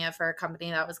California for a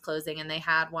company that was closing, and they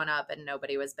had one up and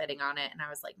nobody was bidding on it. And I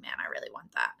was like, man, I really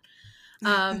want that.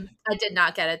 I did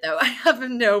not get it though. I have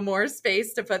no more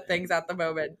space to put things at the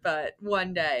moment, but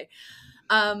one day.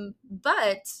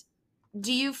 But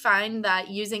do you find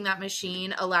that using that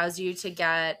machine allows you to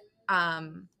get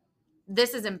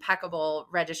this is impeccable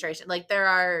registration. Like there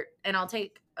are, and I'll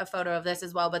take a photo of this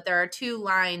as well, but there are 2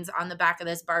 lines on the back of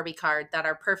this Barbie card that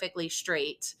are perfectly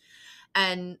straight.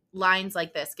 And lines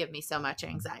like this give me so much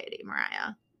anxiety,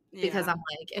 Mariah, because I'm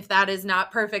like, if that is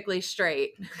not perfectly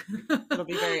straight, it'll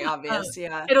be very obvious.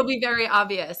 It'll be very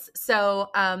obvious. So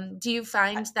do you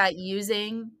find that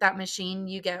using that machine,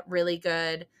 you get really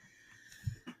good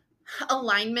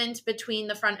alignment between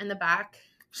the front and the back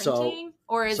printing?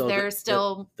 Or is there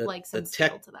still like some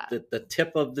skill to that? The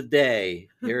tip of the day,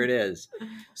 here it is.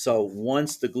 So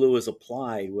once the glue is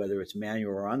applied, whether it's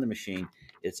manual or on the machine,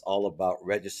 it's all about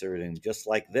registering just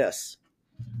like this,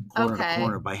 corner to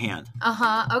corner by hand.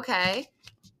 Okay.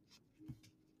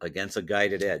 Against a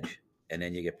guided edge, and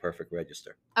then you get perfect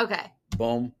register. Okay.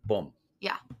 Boom, boom.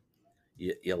 Yeah.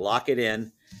 You lock it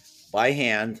in by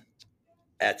hand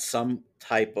at some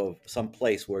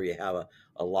place where you have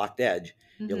a locked edge.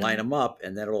 You line them up,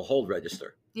 and then it'll hold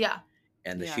register. Yeah.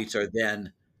 And the sheets are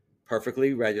then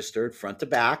perfectly registered front to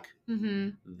back.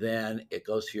 Then it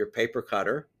goes to your paper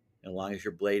cutter. And as long as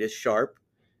your blade is sharp,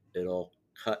 it'll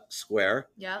cut square.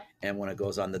 Yeah. And when it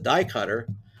goes on the die cutter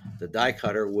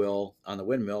will, on the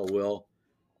windmill, will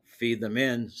feed them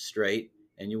in straight,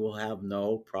 and you will have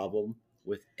no problem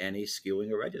with any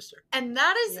skewing or register. And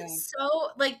that is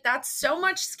that's so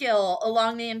much skill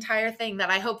along the entire thing that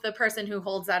I hope the person who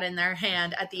holds that in their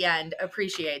hand at the end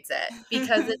appreciates it,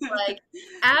 because it's like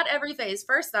at every phase,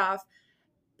 first off,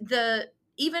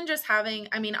 even just having,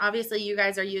 I mean, obviously you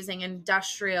guys are using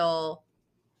industrial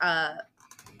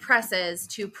presses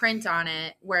to print on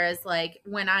it. Whereas like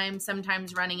when I'm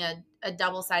sometimes running a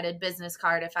double-sided business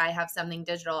card, if I have something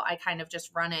digital, I kind of just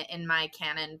run it in my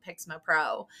Canon Pixma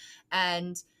Pro,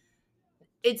 and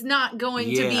it's not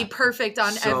going to be perfect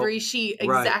on every sheet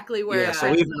exactly where it's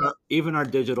so even our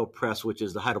digital press, which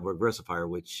is the Heidelberg Versifier,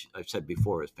 which I've said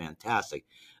before is fantastic,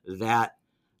 that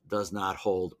does not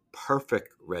hold perfect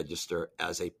register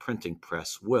as a printing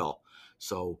press will.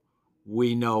 So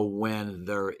we know when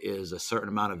there is a certain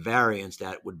amount of variance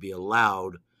that would be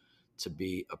allowed to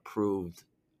be approved,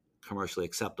 commercially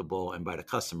acceptable, and by the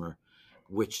customer,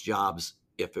 which jobs,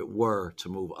 if it were to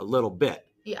move a little bit.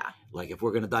 Yeah. Like if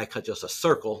we're going to die cut just a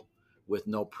circle with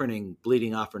no printing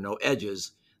bleeding off or no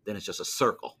edges, then it's just a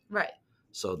circle. Right.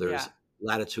 So there's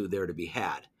latitude there to be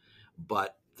had.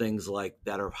 But things like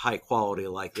that are high quality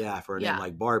like that, for a name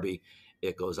like Barbie,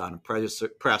 it goes on a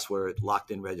press where it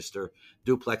locked in register.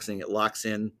 Duplexing, it locks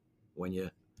in when you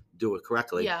do it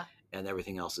correctly. Yeah. and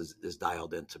everything else is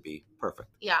dialed in to be perfect.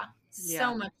 Yeah. Yeah.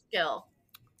 So much skill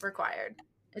required.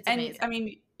 It's And amazing. I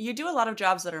mean, you do a lot of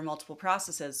jobs that are multiple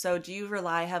processes. So do you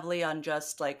rely heavily on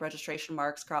just like registration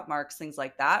marks, crop marks, things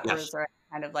like that? Or is Yes. there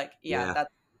kind of like, Yeah.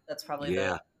 that's probably the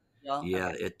Yeah. deal? Yeah.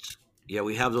 Okay.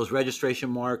 We have those registration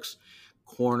marks,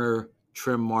 corner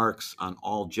trim marks on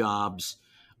all jobs,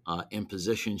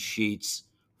 imposition sheets,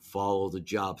 follow the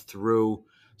job through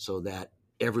so that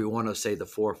every one of, say, the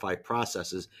 4 or 5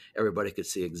 processes, everybody could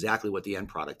see exactly what the end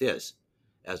product is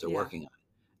as they're Yeah. working on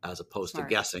it, as opposed to Smart.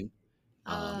 guessing.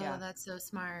 Oh, Yeah. that's so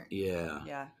smart. Yeah.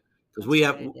 Yeah. Because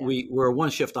That's a great idea. we're a one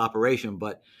shift operation,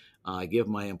 but I give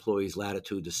my employees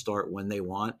latitude to start when they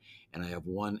want, and I have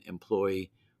one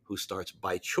employee who starts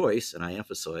by choice, and I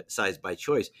emphasize by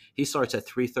choice. He starts at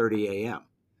 3:30 a.m.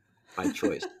 by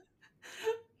choice.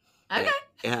 Okay.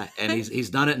 Yeah, and he's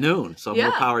done at noon, so more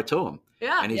Yeah. power to him.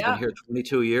 Yeah. And he's Yeah. been here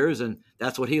 22 years, and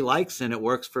that's what he likes, and it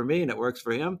works for me, and it works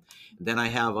for him. And then I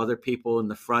have other people in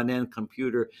the front end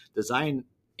computer design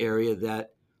area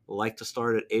that like to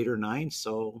start at 8 or 9,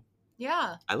 so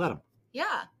Yeah. I let them.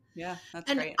 Yeah. Yeah. That's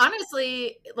And great.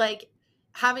 honestly, like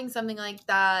having something like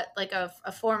that, like a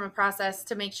form of process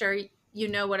to make sure you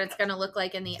know what it's going to look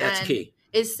like in the That's end key.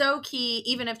 is so key,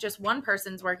 even if just one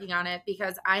person's working on it.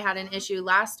 Because I had an issue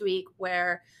last week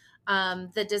where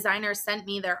the designer sent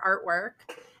me their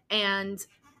artwork, and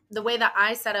the way that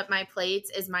I set up my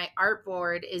plates is my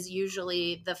artboard is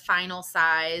usually the final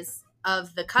size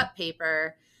of the cut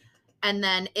paper. And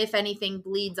then if anything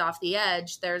bleeds off the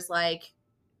edge, there's like,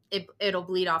 it'll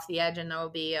bleed off the edge and there will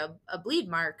be a bleed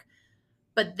mark.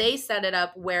 But they set it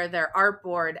up where their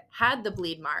artboard had the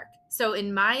bleed mark. So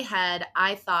in my head,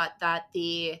 I thought that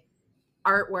the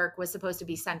artwork was supposed to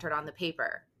be centered on the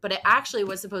paper, but it actually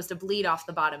was supposed to bleed off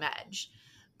the bottom edge.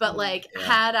 But like,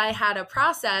 had I had a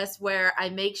process where I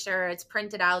make sure it's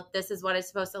printed out, this is what it's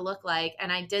supposed to look like,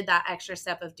 and I did that extra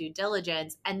step of due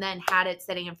diligence and then had it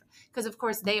sitting in, because of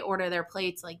course they order their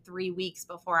plates like 3 weeks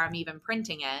before I'm even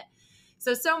printing it.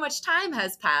 So much time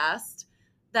has passed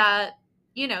that,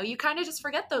 you know, you kind of just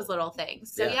forget those little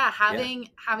things. So having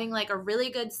like a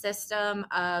really good system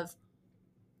of,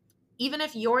 even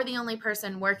if you're the only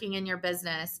person working in your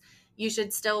business, you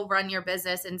should still run your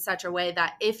business in such a way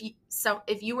that if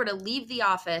you were to leave the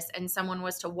office and someone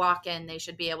was to walk in, they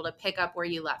should be able to pick up where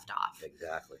you left off.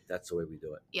 Exactly. That's the way we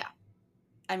do it. Yeah.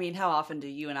 I mean, how often do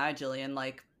you and I, Jillian,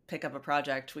 like pick up a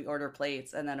project, we order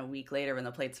plates, and then a week later when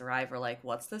the plates arrive, we're like,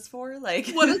 what's this for? Like,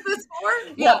 What is this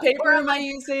for? What paper am I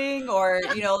using? Or,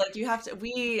 you know, like you have to,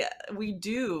 we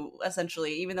do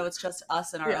essentially, even though it's just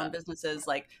us and our own businesses,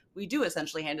 like we do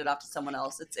essentially hand it off to someone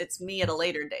else. It's me at a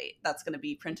later date that's going to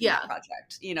be printing the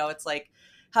project. You know, it's like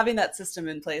having that system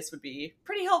in place would be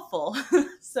pretty helpful.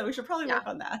 So we should probably work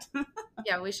on that.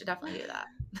 Yeah, we should definitely do that.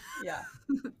 Yeah.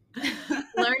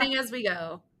 Learning as we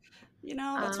go. You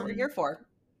know, that's what we're here for.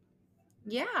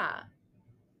 Yeah.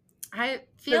 I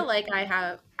feel like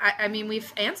I mean,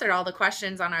 we've answered all the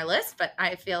questions on our list, but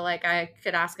I feel like I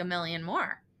could ask a million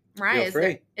more. Right?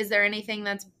 Is there anything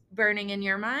that's burning in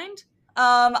your mind?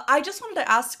 I just wanted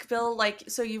to ask Bill, like,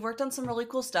 so you've worked on some really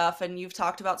cool stuff and you've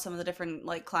talked about some of the different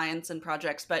like clients and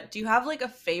projects, but do you have like a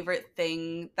favorite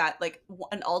thing that like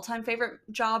an all-time favorite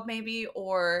job maybe,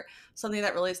 or something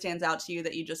that really stands out to you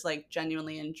that you just like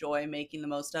genuinely enjoy making the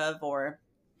most of, or?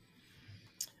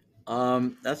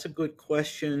 That's a good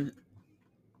question.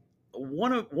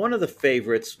 One of the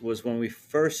favorites was when we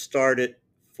first started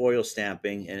foil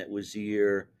stamping, and it was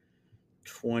year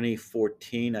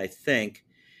 2014, I think,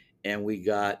 and we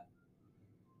got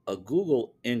a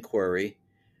Google inquiry,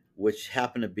 which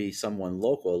happened to be someone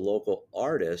local, a local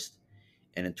artist,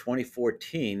 and in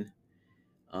 2014,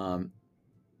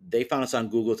 they found us on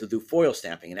Google to do foil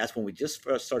stamping, and that's when we just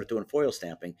first started doing foil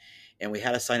stamping, and we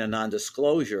had to sign a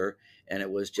non-disclosure, and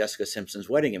it was Jessica Simpson's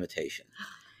wedding invitation,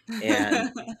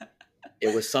 and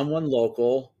it was someone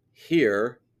local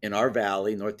here in our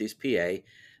valley, Northeast PA,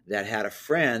 that had a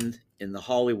friend in the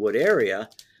Hollywood area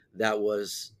that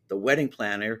was the wedding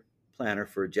planner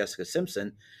for Jessica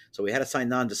Simpson. So we had to sign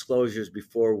non-disclosures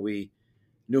before we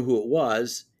knew who it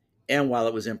was and while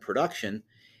it was in production.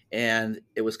 And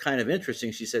it was kind of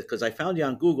interesting. She said, because I found you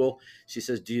on Google. She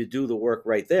says, do you do the work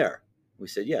right there? We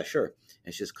said, yeah, sure.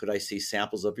 And she says, could I see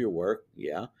samples of your work?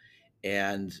 Yeah.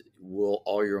 And will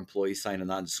all your employees sign a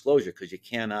non-disclosure, because you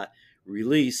cannot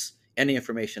release any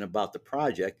information about the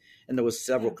project. And there was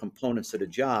several components to the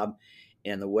job.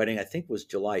 And the wedding, I think, was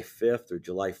July 5th or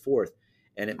July 4th.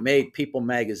 And it made People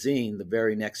magazine the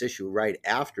very next issue right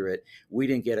after it. We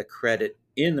didn't get a credit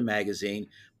in the magazine,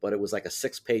 but it was like a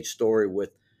 6-page story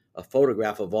with a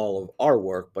photograph of all of our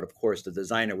work. But of course, the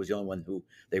designer was the only one who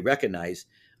they recognized.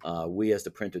 We as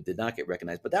the printer did not get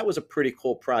recognized, but that was a pretty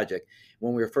cool project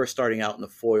when we were first starting out in the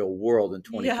foil world in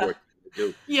 2014 to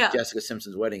do Jessica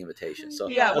Simpson's wedding invitation. So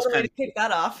yeah, that's what a way kind to kick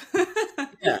that off.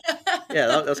 yeah,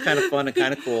 that was kind of fun and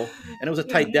kind of cool. And it was a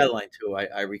tight deadline too,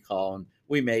 I recall. And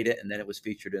we made it, and then it was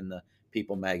featured in the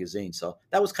People magazine. So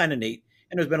that was kind of neat.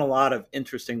 And there's been a lot of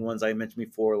interesting ones I mentioned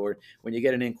before, where when you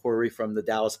get an inquiry from the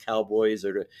Dallas Cowboys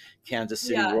or the Kansas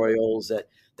City Royals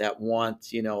that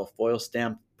want, a foil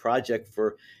stamp project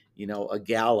for, a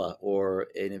gala or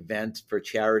an event for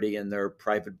charity in their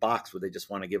private box where they just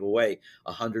want to give away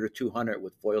 100 or 200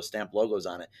 with foil stamp logos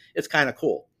on it. It's kind of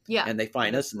cool. Yeah. And they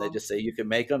find us and they just say, you can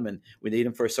make them and we need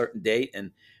them for a certain date. And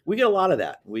we get a lot of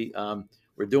that.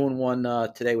 We're doing one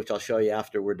today, which I'll show you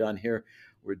after we're done here.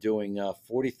 We're doing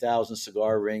 40,000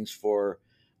 cigar rings for,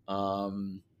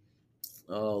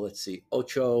 let's see,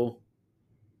 Ocho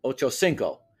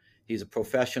Cinco. He's a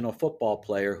professional football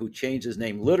player who changed his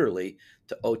name literally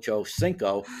to Ocho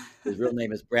Cinco. His real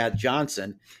name is Brad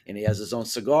Johnson, and he has his own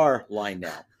cigar line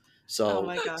now.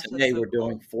 So today we're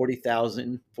doing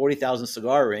 40,000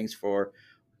 cigar rings for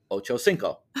Ocho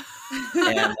Cinco.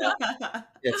 And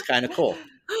it's kind of cool.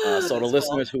 So the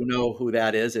listeners who know who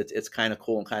that is, it's kind of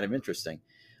cool and kind of interesting.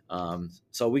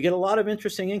 So we get a lot of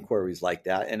interesting inquiries like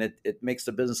that, and it makes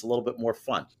the business a little bit more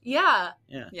fun. Yeah,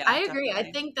 I agree. Definitely.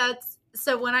 I think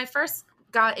so when I first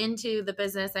got into the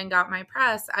business and got my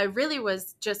press, I really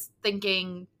was just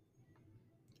thinking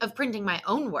of printing my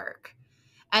own work.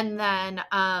 And then,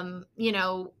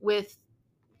 with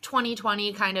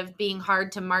 2020 kind of being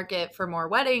hard to market for more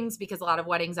weddings because a lot of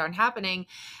weddings aren't happening.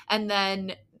 And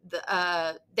then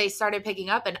they started picking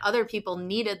up and other people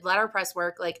needed letterpress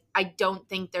work. Like, I don't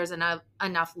think there's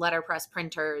enough letterpress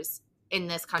printers in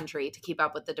this country to keep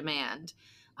up with the demand.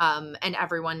 And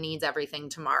everyone needs everything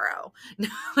tomorrow.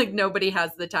 Like, nobody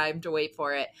has the time to wait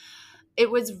for it. It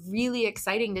was really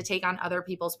exciting to take on other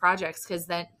people's projects because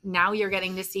then now you're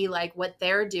getting to see like what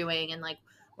they're doing and like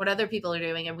what other people are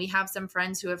doing. And we have some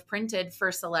friends who have printed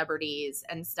for celebrities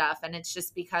and stuff. And it's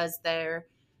just because they're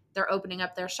opening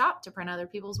up their shop to print other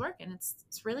people's work. And it's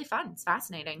really fun. It's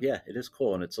fascinating. Yeah, it is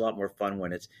cool. And it's a lot more fun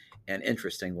and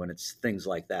interesting when it's things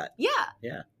like that.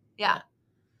 Yeah.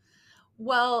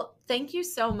 Well, thank you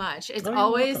so much. It's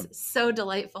always welcome. So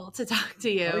delightful to talk to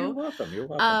you. You're welcome. You're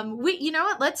welcome. You know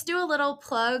what? Let's do a little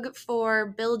plug for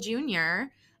Bill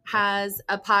Jr. has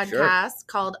a podcast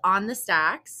called On the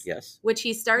Stacks. Yes. Which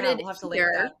he started we'll have to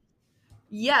here. link that.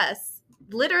 Yes.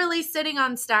 Literally sitting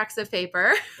on stacks of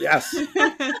paper. Yes.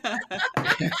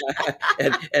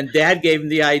 and Dad gave him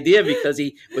the idea because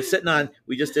he was sitting on,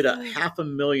 we just did a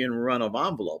 500,000 run of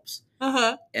envelopes.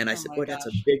 Uh-huh. And I said, boy, that's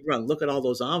a big run. Look at all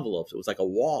those envelopes. It was like a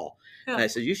wall. Yeah. And I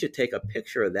said, you should take a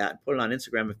picture of that and put it on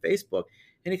Instagram and Facebook.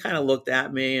 And he kind of looked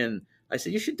at me and I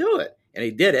said, you should do it. And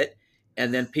he did it.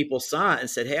 And then people saw it and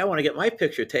said, hey, I want to get my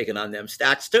picture taken on them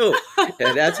stacks too.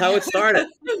 And that's how it started.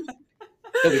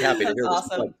 He'll be happy to hear this.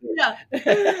 Awesome. Yeah.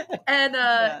 And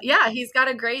he's got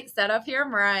a great setup here,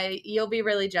 Mariah. You'll be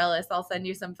really jealous. I'll send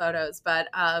you some photos. But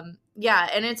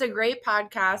and it's a great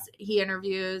podcast. He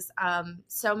interviews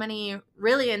so many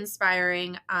really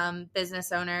inspiring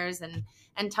business owners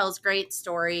and tells great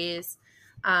stories.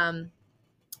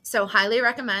 So highly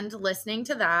recommend listening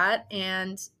to that.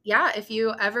 And if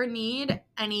you ever need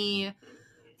any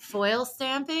foil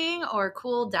stamping or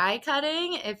cool die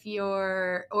cutting, if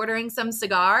you're ordering some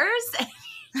cigars,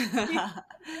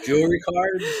 jewelry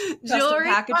cards,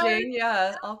 packaging,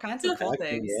 all kinds of cool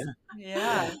things.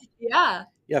 Yeah.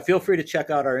 Feel free to check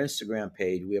out our Instagram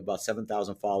page. We have about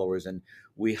 7,000 followers, and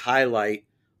we highlight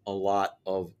a lot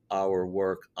of our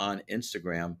work on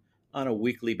Instagram on a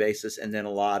weekly basis, and then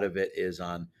a lot of it is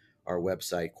on our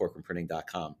website,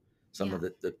 corcoranprinting.com. Some of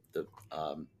the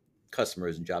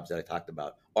customers and jobs that I talked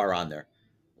about are on there,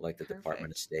 like the Department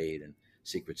of State and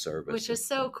Secret Service. Which is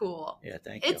so cool. Yeah,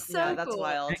 thank you. It's so cool. That's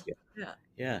wild. Thank you.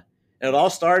 Yeah. And it all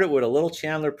started with a little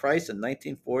Chandler Price in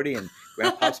 1940 in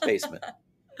Grandpa's basement.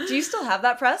 Do you still have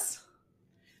that press?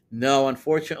 No,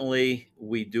 unfortunately,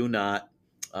 we do not.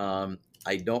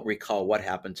 I don't recall what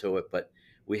happened to it, but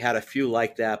we had a few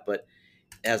like that. But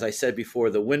as I said before,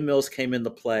 the windmills came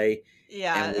into play.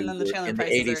 Yeah, and then the Chandler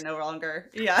Prices are no longer.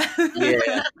 Yeah.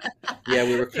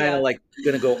 We were kind of like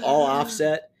going to go all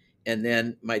offset. And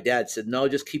then my dad said, no,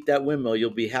 just keep that windmill. You'll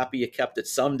be happy you kept it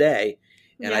someday.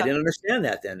 And I didn't understand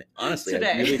that then. Honestly,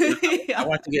 I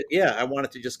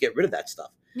wanted to just get rid of that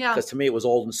stuff. Yeah. Because to me, it was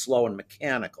old and slow and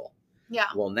mechanical. Yeah.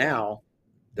 Well, now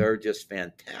they're just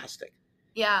fantastic.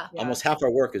 Yeah. Almost half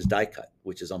our work is die cut,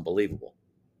 which is unbelievable.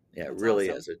 Yeah, it really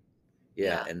awesome.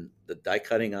 is. And the die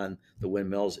cutting on the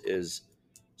windmills is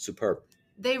superb.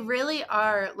 They really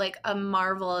are like a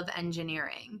marvel of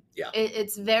engineering. Yeah.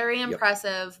 It's very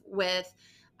impressive with,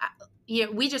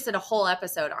 we just did a whole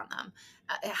episode on them.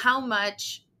 How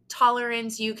much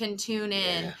tolerance you can tune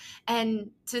in. Yeah. And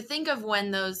to think of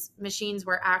when those machines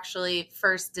were actually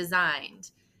first designed,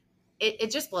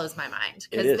 it just blows my mind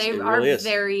because they It are really is.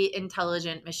 very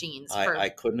intelligent machines. I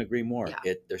couldn't agree more.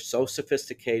 Yeah. They're so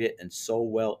sophisticated and so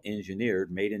well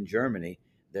engineered, made in Germany.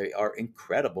 They are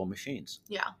incredible machines.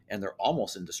 Yeah. And they're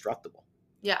almost indestructible.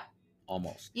 Yeah.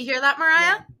 Almost. You hear that,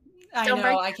 Mariah? I Don't know.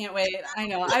 break- I can't wait. I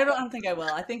know. I don't think I will.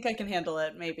 I think I can handle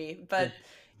it, maybe. But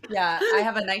yeah, I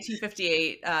have a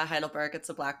 1958 Heidelberg. It's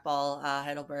a black ball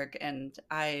Heidelberg, and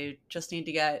I just need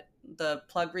to get the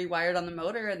plug rewired on the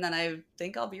motor, and then I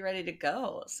think I'll be ready to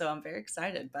go. So I'm very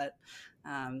excited. But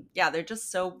yeah, they're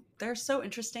so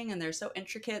interesting, and they're so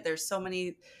intricate. There's so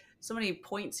many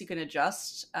points you can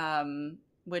adjust.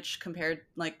 Which compared,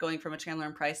 like, going from a Chandler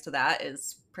and Price to that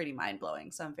is pretty mind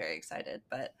blowing. So I'm very excited.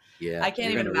 But yeah, I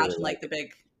can't even imagine really like the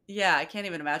big. Yeah, I can't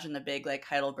even imagine the big like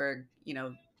Heidelberg,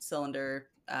 cylinder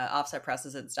offset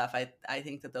presses and stuff. I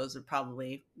think that those would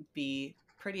probably be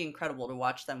pretty incredible to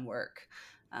watch them work.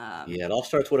 Yeah, it all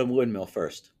starts with a windmill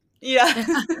first. Yeah.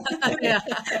 Yeah.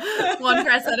 One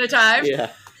press at a time.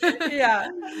 Yeah. Yeah.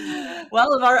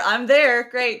 Well, I'm there.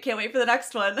 Great. Can't wait for the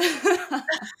next one.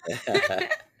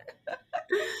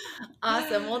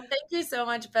 Awesome. Well, thank you so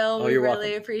much, Bill. Oh, we you're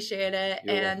really welcome. appreciate it.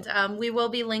 You're And we will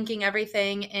be linking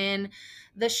everything in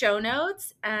the show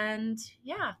notes. And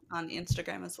yeah. On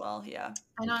Instagram as well. Yeah.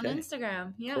 And on Okay.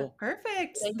 Instagram. Yeah. Cool.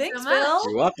 Perfect. Thanks Thanks, so much. Bill.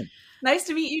 You're welcome. Nice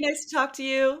to meet you. Nice to talk to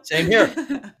you. Same here.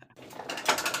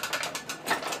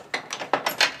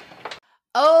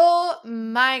 Oh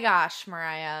my gosh,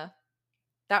 Mariah.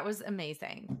 That was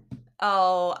amazing.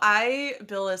 Oh,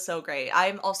 Bill is so great.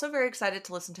 I'm also very excited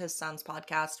to listen to his son's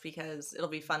podcast because it'll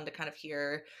be fun to kind of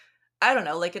hear. I don't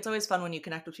know, like, it's always fun when you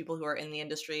connect with people who are in the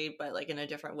industry, but like in a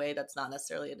different way that's not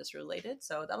necessarily industry related.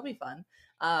 So that'll be fun.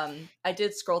 I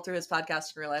did scroll through his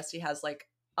podcast and realized he has like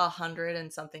 100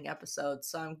 and something episodes.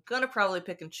 So I'm gonna probably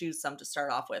pick and choose some to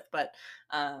start off with. But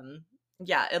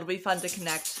yeah, it'll be fun to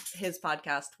connect his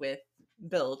podcast with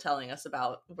Bill telling us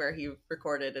about where he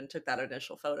recorded and took that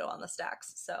initial photo on the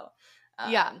stacks. So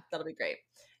Yeah. that'll be great.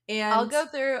 And I'll go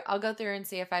through and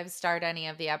see if I've starred any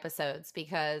of the episodes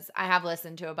because I have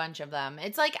listened to a bunch of them.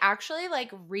 It's like actually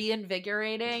like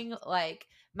reinvigorating like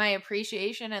my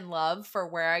appreciation and love for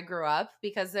where I grew up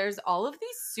because there's all of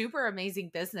these super amazing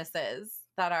businesses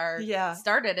that are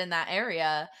started in that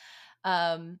area.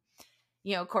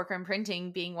 Corcoran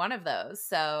Printing being one of those.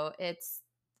 So it's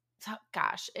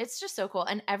just so cool.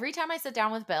 And every time I sit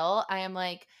down with Bill, I am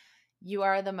like, you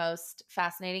are the most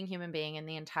fascinating human being in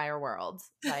the entire world.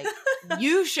 Like,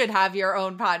 you should have your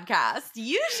own podcast.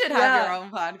 You should have your own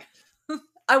podcast.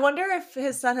 I wonder if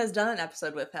his son has done an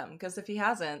episode with him, because if he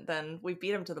hasn't, then we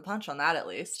beat him to the punch on that at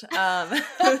least.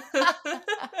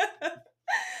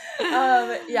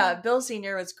 Yeah, Bill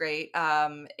Sr. was great.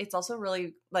 It's also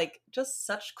really like just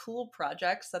such cool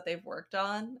projects that they've worked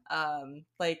on.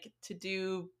 Like to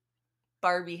do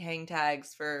Barbie hang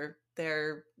tags for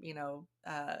their,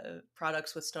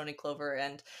 products with Stony Clover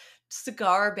and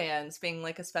cigar bands being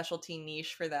like a specialty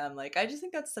niche for them. Like, I just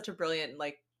think that's such a brilliant,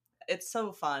 like, it's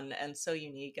so fun and so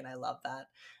unique. And I love that.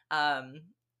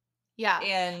 Yeah.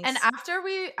 And after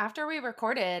we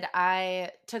recorded,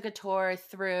 I took a tour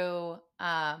through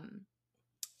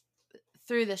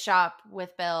the shop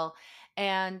with Bill,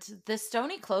 and the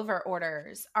Stony Clover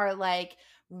orders are like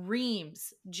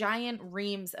giant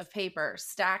reams of paper,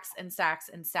 stacks and stacks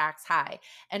and stacks high,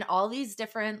 and all these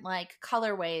different like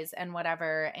colorways and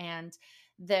whatever. And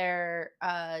they're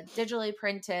digitally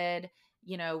printed,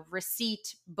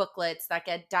 receipt booklets that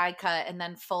get die cut and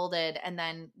then folded and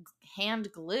then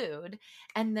hand glued.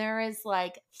 And there is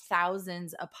like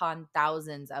thousands upon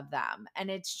thousands of them. And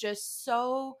it's just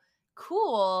so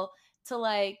cool to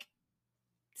like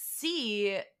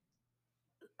see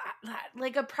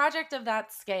like a project of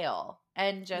that scale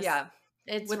and just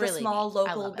it's with really a small neat.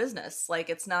 local business. Like,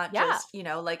 it's not just,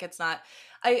 like, it's not.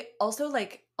 I also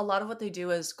like a lot of what they do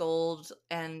is gold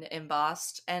and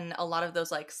embossed, and a lot of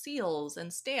those like seals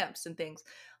and stamps and things.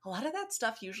 A lot of that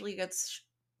stuff usually gets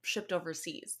shipped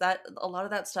overseas. That a lot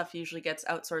of that stuff usually gets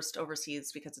outsourced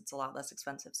overseas because it's a lot less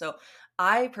expensive. So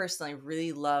I personally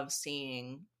really love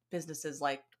seeing businesses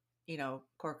like,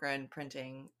 Corcoran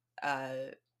Printing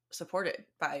supported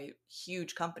by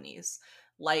huge companies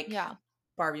like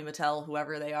Barbie, Mattel,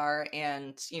 whoever they are,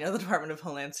 and the Department of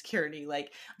Homeland Security.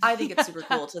 Like, I think it's super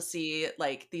cool to see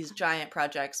like these giant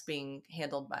projects being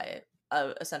handled by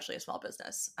essentially a small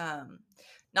business.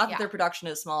 Not that their production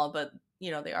is small, but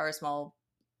they are a small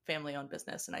family-owned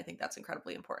business, and I think that's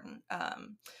incredibly important.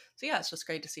 So yeah, it's just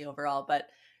great to see overall. But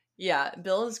yeah,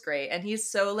 Bill is great, and he's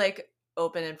so like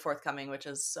open and forthcoming, which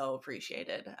is so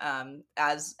appreciated.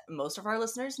 As most of our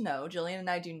listeners know, Jillian and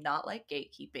I do not like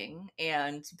gatekeeping,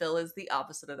 and Bill is the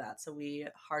opposite of that. So we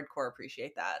hardcore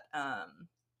appreciate that.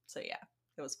 So yeah,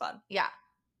 it was fun. Yeah.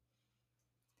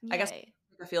 I guess Yay.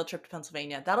 a field trip to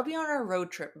Pennsylvania. That'll be on our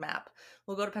road trip map.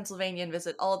 We'll go to Pennsylvania and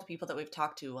visit all the people that we've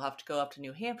talked to. We'll have to go up to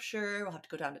New Hampshire. We'll have to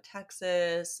go down to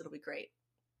Texas. It'll be great.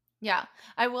 Yeah,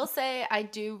 I will say I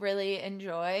do really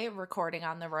enjoy recording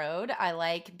on the road. I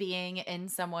like being in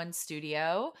someone's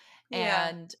studio Yeah.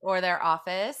 and or their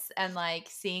office and like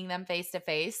seeing them face to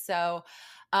face. So,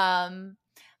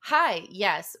 hi,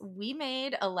 yes, we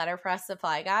made a letterpress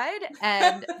supply guide,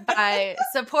 and by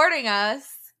supporting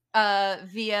us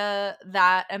via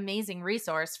that amazing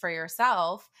resource for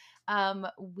yourself,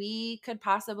 we could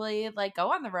possibly like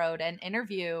go on the road and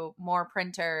interview more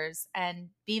printers and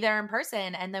be there in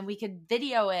person, and then we could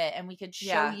video it and we could show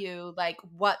Yeah. you like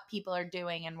what people are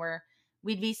doing, and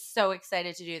we'd be so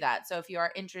excited to do that. So if you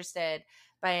are interested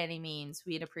by any means,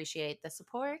 we'd appreciate the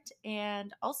support,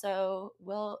 and also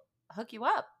we'll hook you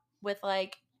up with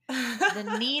like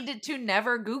the need to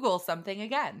never Google something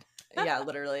again. Yeah,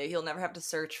 literally. You'll never have to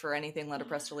search for anything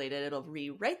letterpress related. It'll be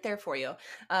right there for you.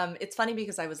 It's funny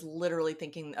because I was literally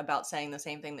thinking about saying the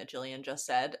same thing that Jillian just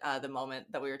said the moment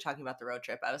that we were talking about the road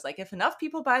trip. I was like, if enough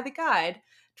people buy the guide,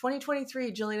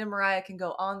 2023, Jillian and Mariah can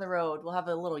go on the road. We'll have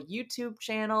a little YouTube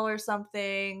channel or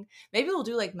something. Maybe we'll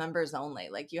do like members only.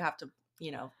 Like you have to,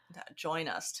 join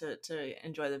us to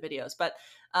enjoy the videos. But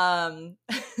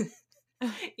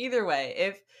either way,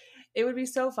 if it would be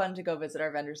so fun to go visit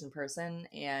our vendors in person,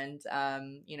 and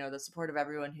the support of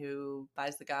everyone who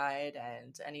buys the guide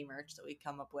and any merch that we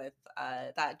come up with,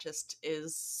 that just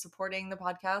is supporting the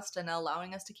podcast and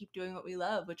allowing us to keep doing what we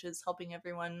love, which is helping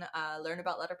everyone learn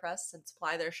about letterpress and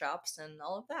supply their shops and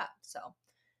all of that. So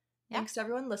thanks to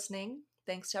everyone listening,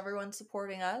 thanks to everyone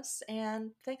supporting us,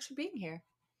 and thanks for being here.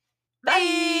 Bye.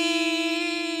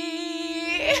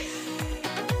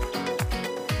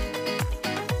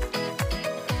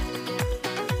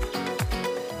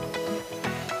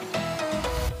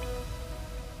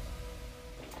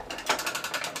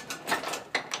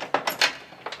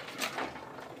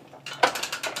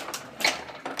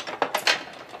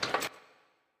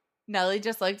 Nellie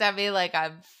just looked at me like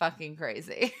I'm fucking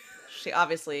crazy. She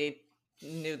obviously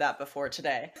knew that before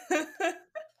today.